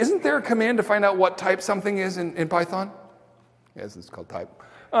 hey, isn't there a command to find out what type something is in Python? Yes, it's called type.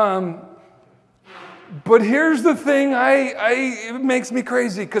 But here's the thing, it makes me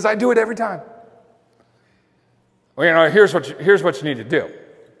crazy because I do it every time. Well, you know, here's what you need to do.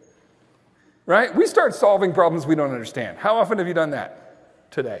 Right? We start solving problems we don't understand. How often have you done that?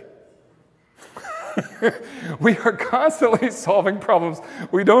 Today. We are constantly solving problems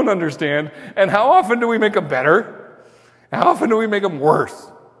we don't understand. And how often do we make them better? How often do we make them worse?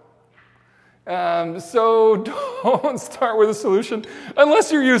 So don't start with a solution.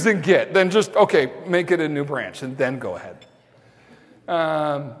 Unless you're using Git, then just, okay, make it a new branch and then go ahead.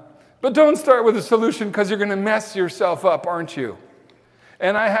 But don't start with a solution because you're going to mess yourself up, aren't you?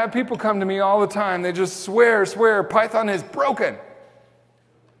 And I have people come to me all the time. They just swear, Python is broken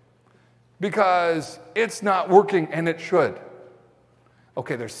because it's not working and it should.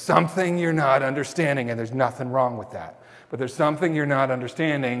 Okay, there's something you're not understanding and there's nothing wrong with that. But there's something you're not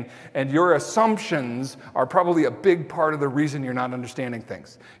understanding, and your assumptions are probably a big part of the reason you're not understanding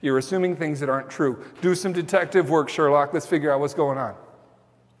things. You're assuming things that aren't true. Do some detective work, Sherlock. Let's figure out what's going on.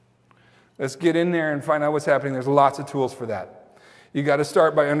 Let's get in there and find out what's happening. There's lots of tools for that. You got to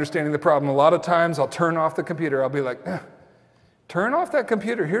start by understanding the problem. A lot of times I'll turn off the computer. I'll be like, turn off that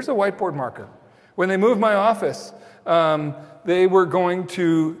computer. Here's a whiteboard marker. When they moved my office, they were going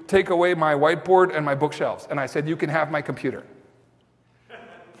to take away my whiteboard and my bookshelves. And I said, you can have my computer.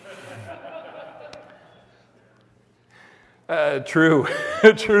 True.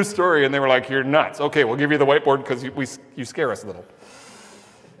 True story. And they were like, you're nuts. Okay, we'll give you the whiteboard because you scare us a little.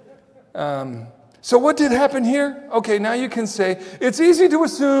 So what did happen here? Okay, now you can say, it's easy to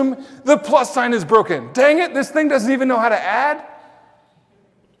assume the plus sign is broken. Dang it, this thing doesn't even know how to add.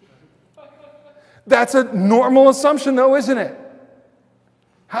 That's a normal assumption, though, isn't it?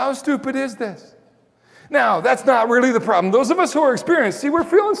 How stupid is this? Now, that's not really the problem. Those of us who are experienced, see, we're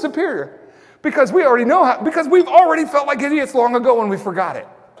feeling superior. Because we already know how, because we've already felt like idiots long ago when we forgot it.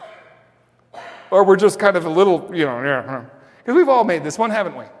 Or we're just kind of a little, because we've all made this one,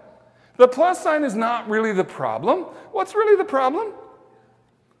 haven't we? The plus sign is not really the problem. What's really the problem?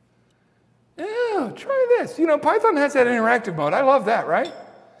 Yeah, try this. Python has that interactive mode. I love that, right?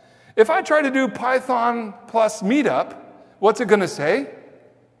 If I try to do Python plus meetup, what's it going to say?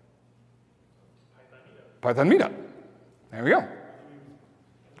 Python meetup. There we go.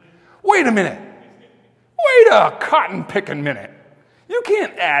 Wait a minute. Wait a cotton-picking minute. You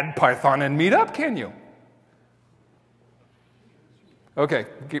can't add Python and meetup, can you? Okay,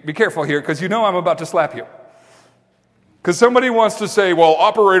 be careful here, because I'm about to slap you. Because somebody wants to say, well,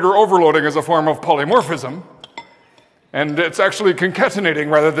 operator overloading is a form of polymorphism, and it's actually concatenating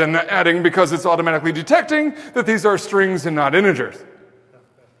rather than adding because it's automatically detecting that these are strings and not integers.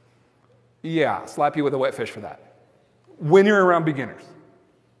 Yeah, slap you with a wet fish for that. When you're around beginners.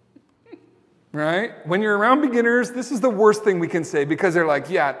 Right? When you're around beginners, this is the worst thing we can say because they're like,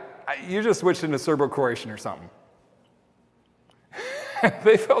 yeah, you just switched into serbo-correlation or something.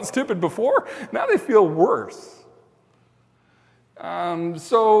 They felt stupid before, now they feel worse.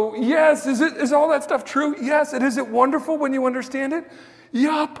 So yes, is all that stuff true? Yes. Is it wonderful when you understand it?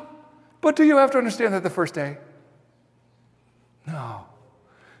 Yup. But do you have to understand that the first day? No.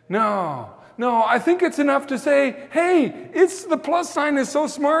 I think it's enough to say, hey, the plus sign is so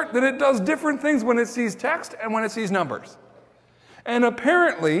smart that it does different things when it sees text and when it sees numbers. And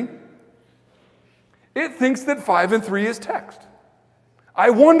apparently, it thinks that 5 and 3 is text. I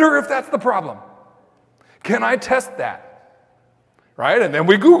wonder if that's the problem. Can I test that? Right? And then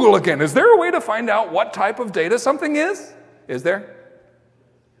we Google again. Is there a way to find out what type of data something is? Is there?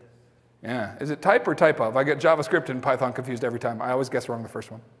 Yeah. Is it type or type of? I get JavaScript and Python confused every time. I always guess wrong the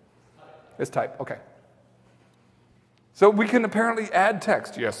first one. It's type. Okay. So we can apparently add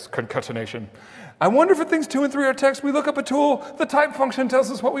text. Yes, concatenation. I wonder if it thinks 2 and 3 are text. We look up a tool. The type function tells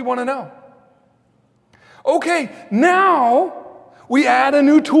us what we want to know. Okay, now we add a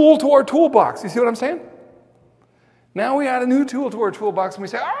new tool to our toolbox. You see what I'm saying? Now we add a new tool to our toolbox and we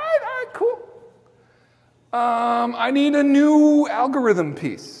say, all right, cool. I need a new algorithm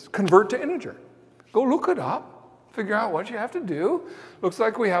piece. Convert to integer. Go look it up. Figure out what you have to do. Looks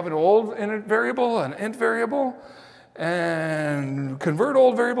like we have an old variable, an int variable, and convert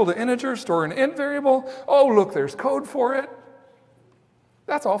old variable to integer, store an int variable. Oh, look, there's code for it.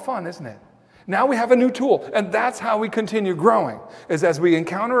 That's all fun, isn't it? Now we have a new tool, and that's how we continue growing, is as we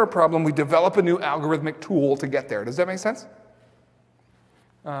encounter a problem, we develop a new algorithmic tool to get there. Does that make sense?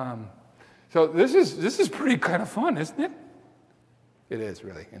 So this is pretty kind of fun, isn't it? It is,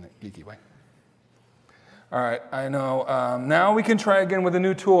 really, in a geeky way. All right, I know. Now we can try again with a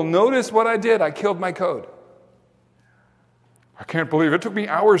new tool. Notice what I did. I killed my code. I can't believe it took me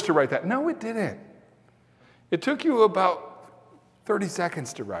hours to write that. No, it didn't. It took you about 30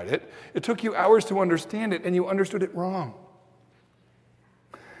 seconds to write it. It took you hours to understand it, and you understood it wrong.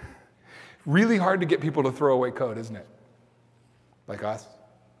 Really hard to get people to throw away code, isn't it? Like us.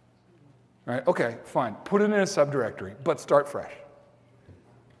 All right, okay, fine. Put it in a subdirectory, but start fresh.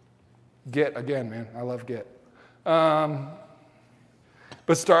 Git, again, man, I love Git. But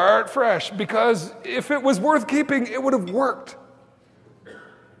start fresh, because if it was worth keeping, it would have worked.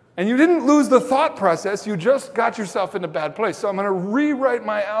 And you didn't lose the thought process, you just got yourself in a bad place. So I'm going to rewrite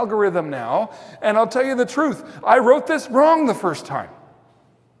my algorithm now, and I'll tell you the truth. I wrote this wrong the first time.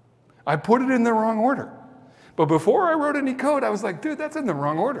 I put it in the wrong order. But before I wrote any code, I was like, dude, that's in the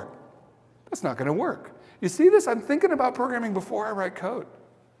wrong order. That's not going to work. You see this? I'm thinking about programming before I write code.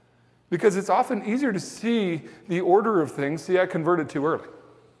 Because it's often easier to see the order of things. See, I converted too early.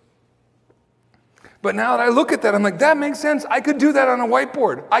 But now that I look at that, I'm like, that makes sense. I could do that on a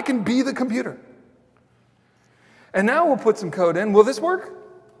whiteboard. I can be the computer. And now we'll put some code in. Will this work?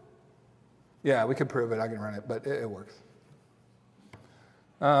 Yeah, we can prove it. I can run it, but it works.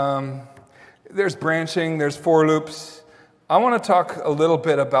 There's branching. There's for loops. I want to talk a little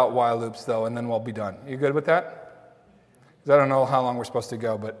bit about while loops, though, and then we'll be done. You good with that? Because I don't know how long we're supposed to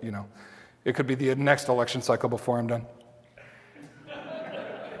go, but, you know, it could be the next election cycle before I'm done.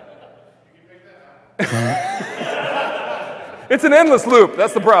 It's an endless loop.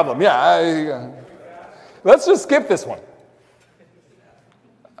 That's the problem. Yeah. Let's just skip this one.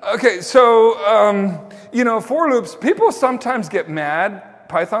 Okay, so, you know, for loops, people sometimes get mad,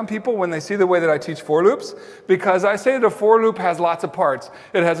 Python people, when they see the way that I teach for loops, because I say that a for loop has lots of parts.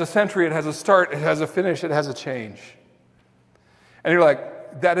 It has a sentry, it has a start, it has a finish, it has a change. And you're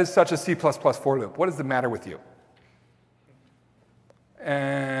like, that is such a C++ for loop. What is the matter with you?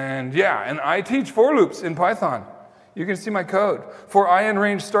 And yeah, and I teach for loops in Python. You can see my code. For I in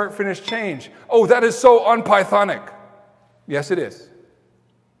range, start, finish, change. Oh, that is so un-Pythonic. Yes, it is.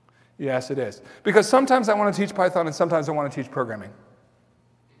 Yes, it is. Because sometimes I want to teach Python and sometimes I want to teach programming.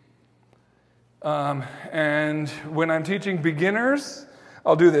 And when I'm teaching beginners,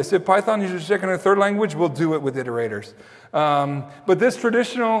 I'll do this. If Python is your second or third language, we'll do it with iterators. But this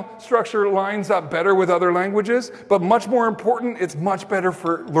traditional structure lines up better with other languages, but much more important, it's much better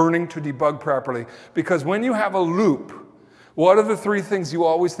for learning to debug properly. Because when you have a loop, what are the three things you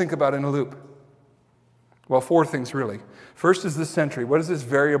always think about in a loop? Well, four things really. First is the sentry. What is this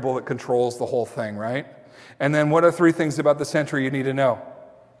variable that controls the whole thing, right? And then what are three things about the sentry you need to know?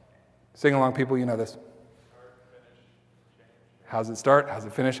 Sing along, people, you know this. How's it start? How's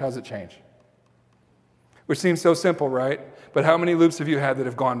it finish? How's it change? Which seems so simple, right? But how many loops have you had that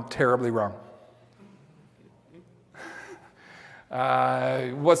have gone terribly wrong?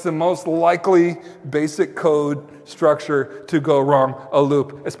 What's the most likely basic code structure to go wrong? A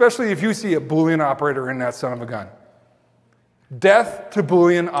loop. Especially if you see a Boolean operator in that son of a gun. Death to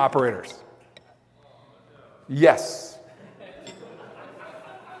Boolean operators. Yes.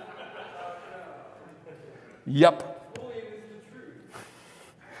 Yep.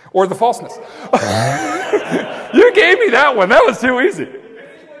 Or the falseness. You gave me that one. That was too easy.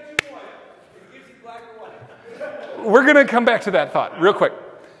 We're going to come back to that thought real quick.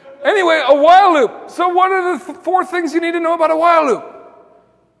 Anyway, a while loop. So what are the four things you need to know about a while loop?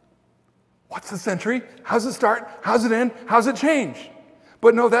 What's the sentry? How's it start? How's it end? How's it change?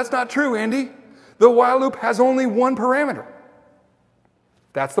 But no, that's not true, Andy. The while loop has only one parameter.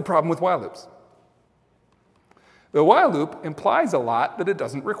 That's the problem with while loops. The while loop implies a lot that it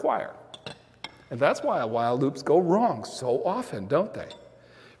doesn't require. And that's why while loops go wrong so often, don't they?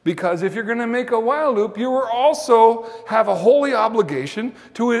 Because if you're going to make a while loop, you will also have a holy obligation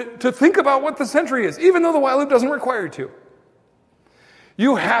to think about what the sentry is, even though the while loop doesn't require you to.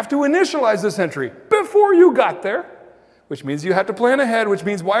 You have to initialize the sentry before you got there, which means you have to plan ahead, which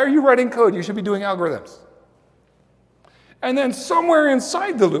means why are you writing code? You should be doing algorithms. And then somewhere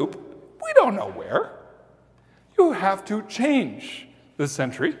inside the loop, we don't know where, you have to change the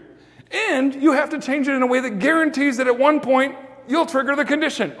sentry, and you have to change it in a way that guarantees that at one point you'll trigger the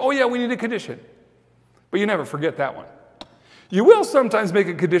condition. Oh yeah, we need a condition. But you never forget that one. You will sometimes make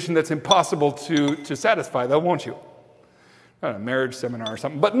a condition that's impossible to satisfy, though, won't you? I don't know, marriage seminar or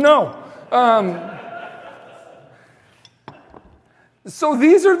something, but no. So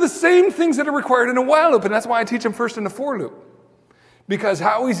these are the same things that are required in a while loop, and that's why I teach them first in a for loop. Because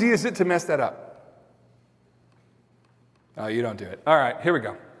how easy is it to mess that up? Oh, you don't do it. All right, here we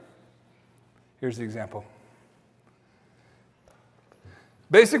go. Here's the example.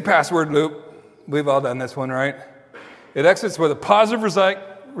 Basic password loop. We've all done this one, right? It exits with a positive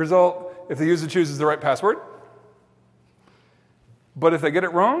result if the user chooses the right password. But if they get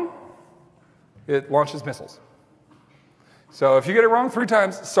it wrong, it launches missiles. So if you get it wrong 3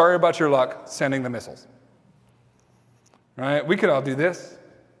 times, sorry about your luck sending the missiles. Right? We could all do this.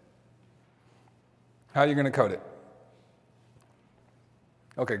 How are you going to code it?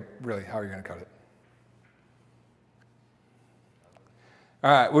 Okay, really, how are you going to code it? All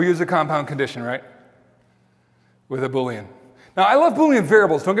right, we'll use a compound condition, right? With a Boolean. Now, I love Boolean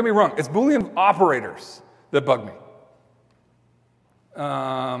variables, don't get me wrong. It's Boolean operators that bug me.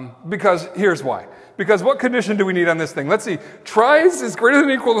 Because here's why. Because what condition do we need on this thing? Let's see. Tries is greater than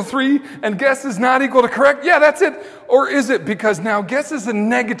or equal to 3, and guess is not equal to correct. Yeah, that's it. Or is it? Because now guess is a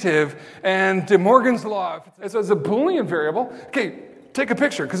negative, and De Morgan's law. So it's a Boolean variable. Okay, take a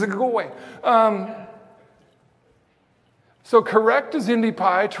picture, because it could go away. So correct is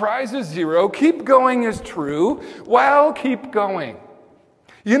IndyPy, tries is 0, keep going is true, while keep going.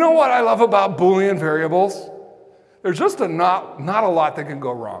 You know what I love about Boolean variables? There's just not a lot that can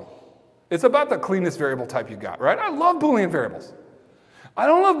go wrong. It's about the cleanest variable type you got, right? I love Boolean variables. I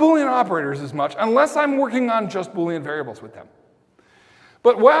don't love Boolean operators as much unless I'm working on just Boolean variables with them.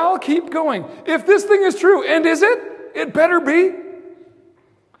 But while keep going. If this thing is true, and is it? It better be.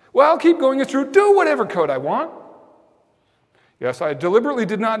 While keep going is true, do whatever code I want. Yes, I deliberately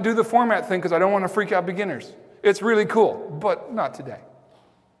did not do the format thing because I don't want to freak out beginners. It's really cool, but not today.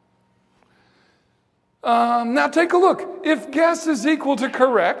 Now take a look. If guess is equal to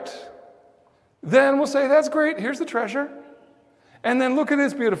correct, then we'll say, that's great, here's the treasure. And then look at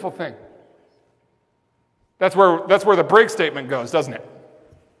this beautiful thing. That's where the break statement goes, doesn't it?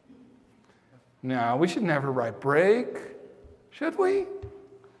 No, we should never write break, should we?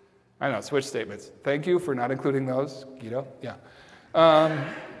 I know, switch statements. Thank you for not including those, Guido. Yeah.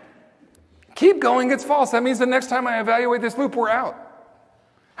 Keep going gets false. That means the next time I evaluate this loop, we're out.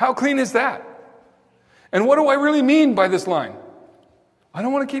 How clean is that? And what do I really mean by this line? I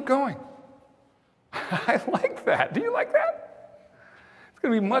don't want to keep going. I like that. Do you like that? It's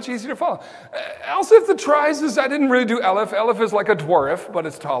going to be much easier to follow. Else, if the tries is, I didn't really do Aleph. Aleph is like a dwarf, but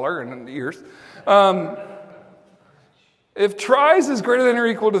it's taller and the ears. If tries is greater than or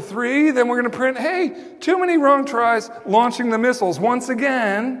equal to 3, then we're going to print, hey, too many wrong tries, launching the missiles. Once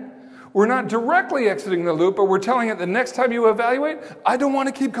again, we're not directly exiting the loop, but we're telling it the next time you evaluate, I don't want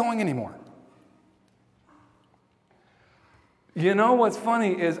to keep going anymore. You know what's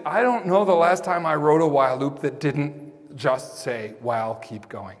funny is I don't know the last time I wrote a while loop that didn't just say, while, keep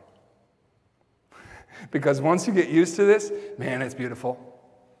going. Because once you get used to this, man, it's beautiful.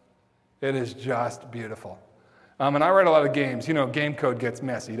 It is just beautiful. And I write a lot of games. You know, game code gets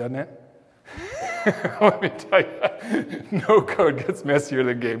messy, doesn't it? Let me tell you, no code gets messier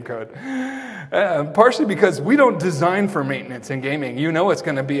than game code. Partially because we don't design for maintenance in gaming. You know it's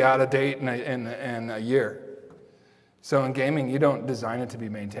going to be out of date in a year. So in gaming, you don't design it to be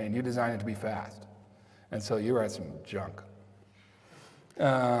maintained. You design it to be fast. And so you write some junk.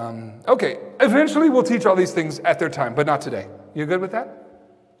 Okay, eventually we'll teach all these things at their time, but not today. You good with that?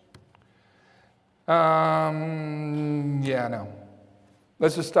 Yeah, no.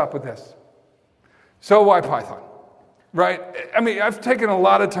 Let's just stop with this. So why Python? Right? I mean, I've taken a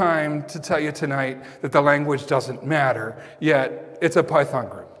lot of time to tell you tonight that the language doesn't matter, yet it's a Python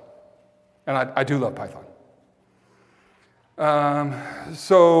group. And I do love Python.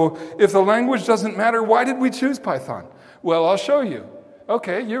 So if the language doesn't matter, why did we choose Python? Well, I'll show you.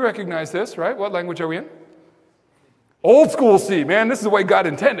 Okay, you recognize this, right? What language are we in? Old school C, man. This is the way God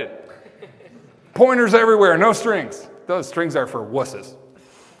intended. Pointers everywhere, no strings. Those strings are for wusses.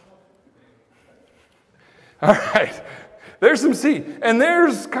 All right, there's some C. And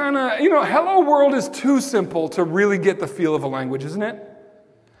there's kind of, hello world is too simple to really get the feel of a language, isn't it?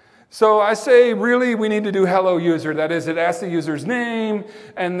 So I say, really, we need to do hello user. That is, it asks the user's name,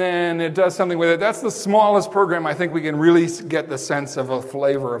 and then it does something with it. That's the smallest program I think we can really get the sense of a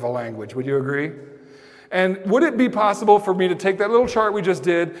flavor of a language. Would you agree? And would it be possible for me to take that little chart we just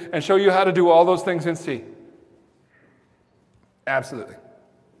did and show you how to do all those things in C? Absolutely.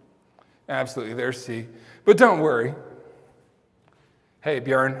 Absolutely, there's C. But don't worry. Hey,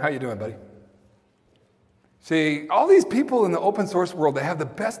 Bjorn, how you doing, buddy? See, all these people in the open source world, they have the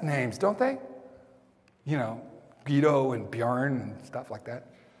best names, don't they? You know, Guido and Bjorn and stuff like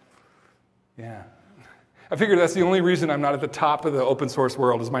that. Yeah. I figured that's the only reason I'm not at the top of the open source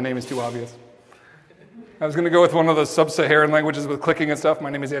world is my name is too obvious. I was going to go with one of those sub-Saharan languages with clicking and stuff.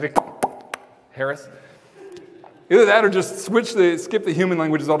 My name is Eddie Harris. Either that or just skip the human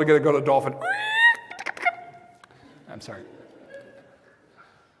languages altogether, go to Dolphin. I'm sorry.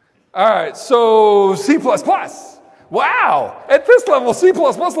 All right, so C++. Wow, at this level, C++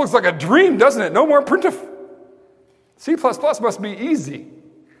 looks like a dream, doesn't it? No more printf. C++ must be easy.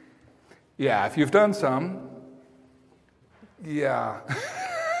 Yeah, if you've done some. Yeah.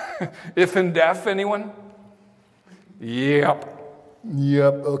 If and def, anyone? Yep.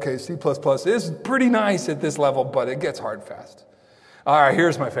 Okay, C++ is pretty nice at this level, but it gets hard fast. All right,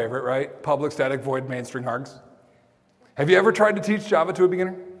 here's my favorite, right? Public static void main string args. Have you ever tried to teach Java to a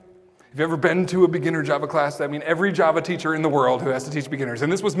beginner? Have you ever been to a beginner Java class? I mean, every Java teacher in the world who has to teach beginners,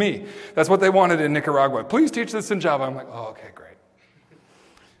 and this was me. That's what they wanted in Nicaragua. Please teach this in Java. I'm like, oh, okay, great.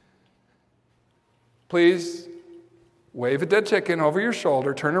 Please wave a dead chicken over your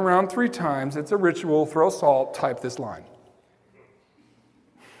shoulder, turn around 3 times. It's a ritual. Throw salt. Type this line.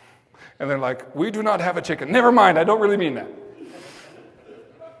 And they're like, we do not have a chicken. Never mind, I don't really mean that.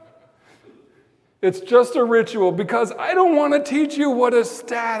 It's just a ritual because I don't want to teach you what a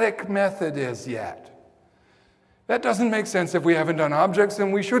static method is yet. That doesn't make sense if we haven't done objects,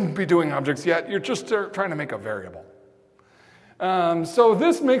 and we shouldn't be doing objects yet. You're just trying to make a variable. So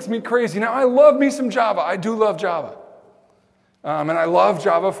this makes me crazy. Now, I love me some Java. I do love Java. And I love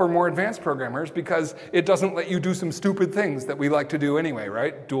Java for more advanced programmers because it doesn't let you do some stupid things that we like to do anyway,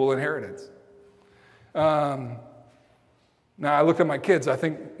 right? Dual inheritance. Now, I looked at my kids. I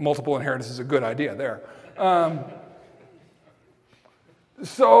think multiple inheritance is a good idea there.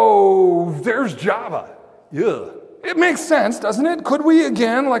 So there's Java. Yeah. It makes sense, doesn't it? Could we,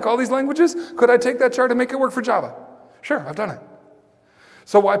 again, like all these languages, could I take that chart and make it work for Java? Sure, I've done it.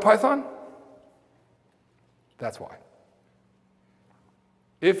 So why Python? That's why.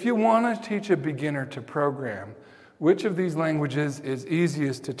 If you want to teach a beginner to program, which of these languages is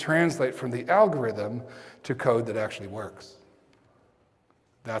easiest to translate from the algorithm to code that actually works?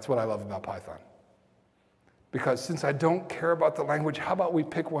 That's what I love about Python. Because since I don't care about the language, how about we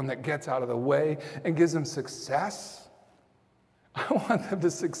pick one that gets out of the way and gives them success? I want them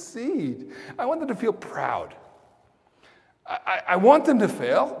to succeed. I want them to feel proud. I want them to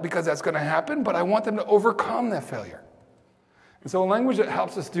fail because that's going to happen, but I want them to overcome that failure. And so a language that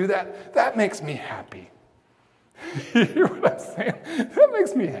helps us do that, that makes me happy. You hear what I'm saying? That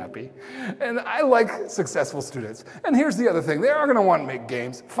makes me happy. And I like successful students. And here's the other thing. They are going to want to make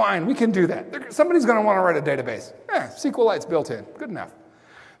games. Fine, we can do that. Somebody's going to want to write a database. SQLite's built in. Good enough.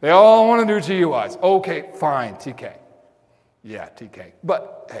 They all want to do GUIs. Okay, fine, TK. Yeah, TK.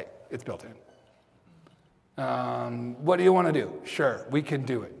 But, hey, it's built in. What do you want to do? Sure, we can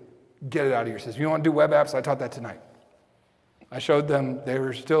do it. Get it out of your system. You want to do web apps? I taught that tonight. I showed them, they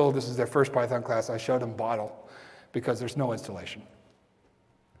were still, this is their first Python class, I showed them Bottle because there's no installation.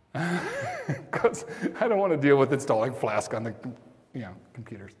 Because I don't want to deal with installing Flask on the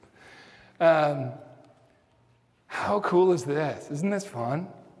computers. How cool is this? Isn't this fun?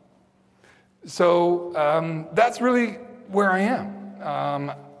 So that's really where I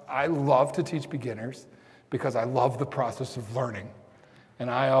am. I love to teach beginners because I love the process of learning. And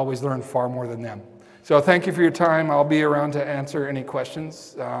I always learn far more than them. So thank you for your time. I'll be around to answer any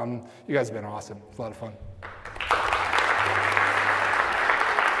questions. You guys have been awesome. It's a lot of fun.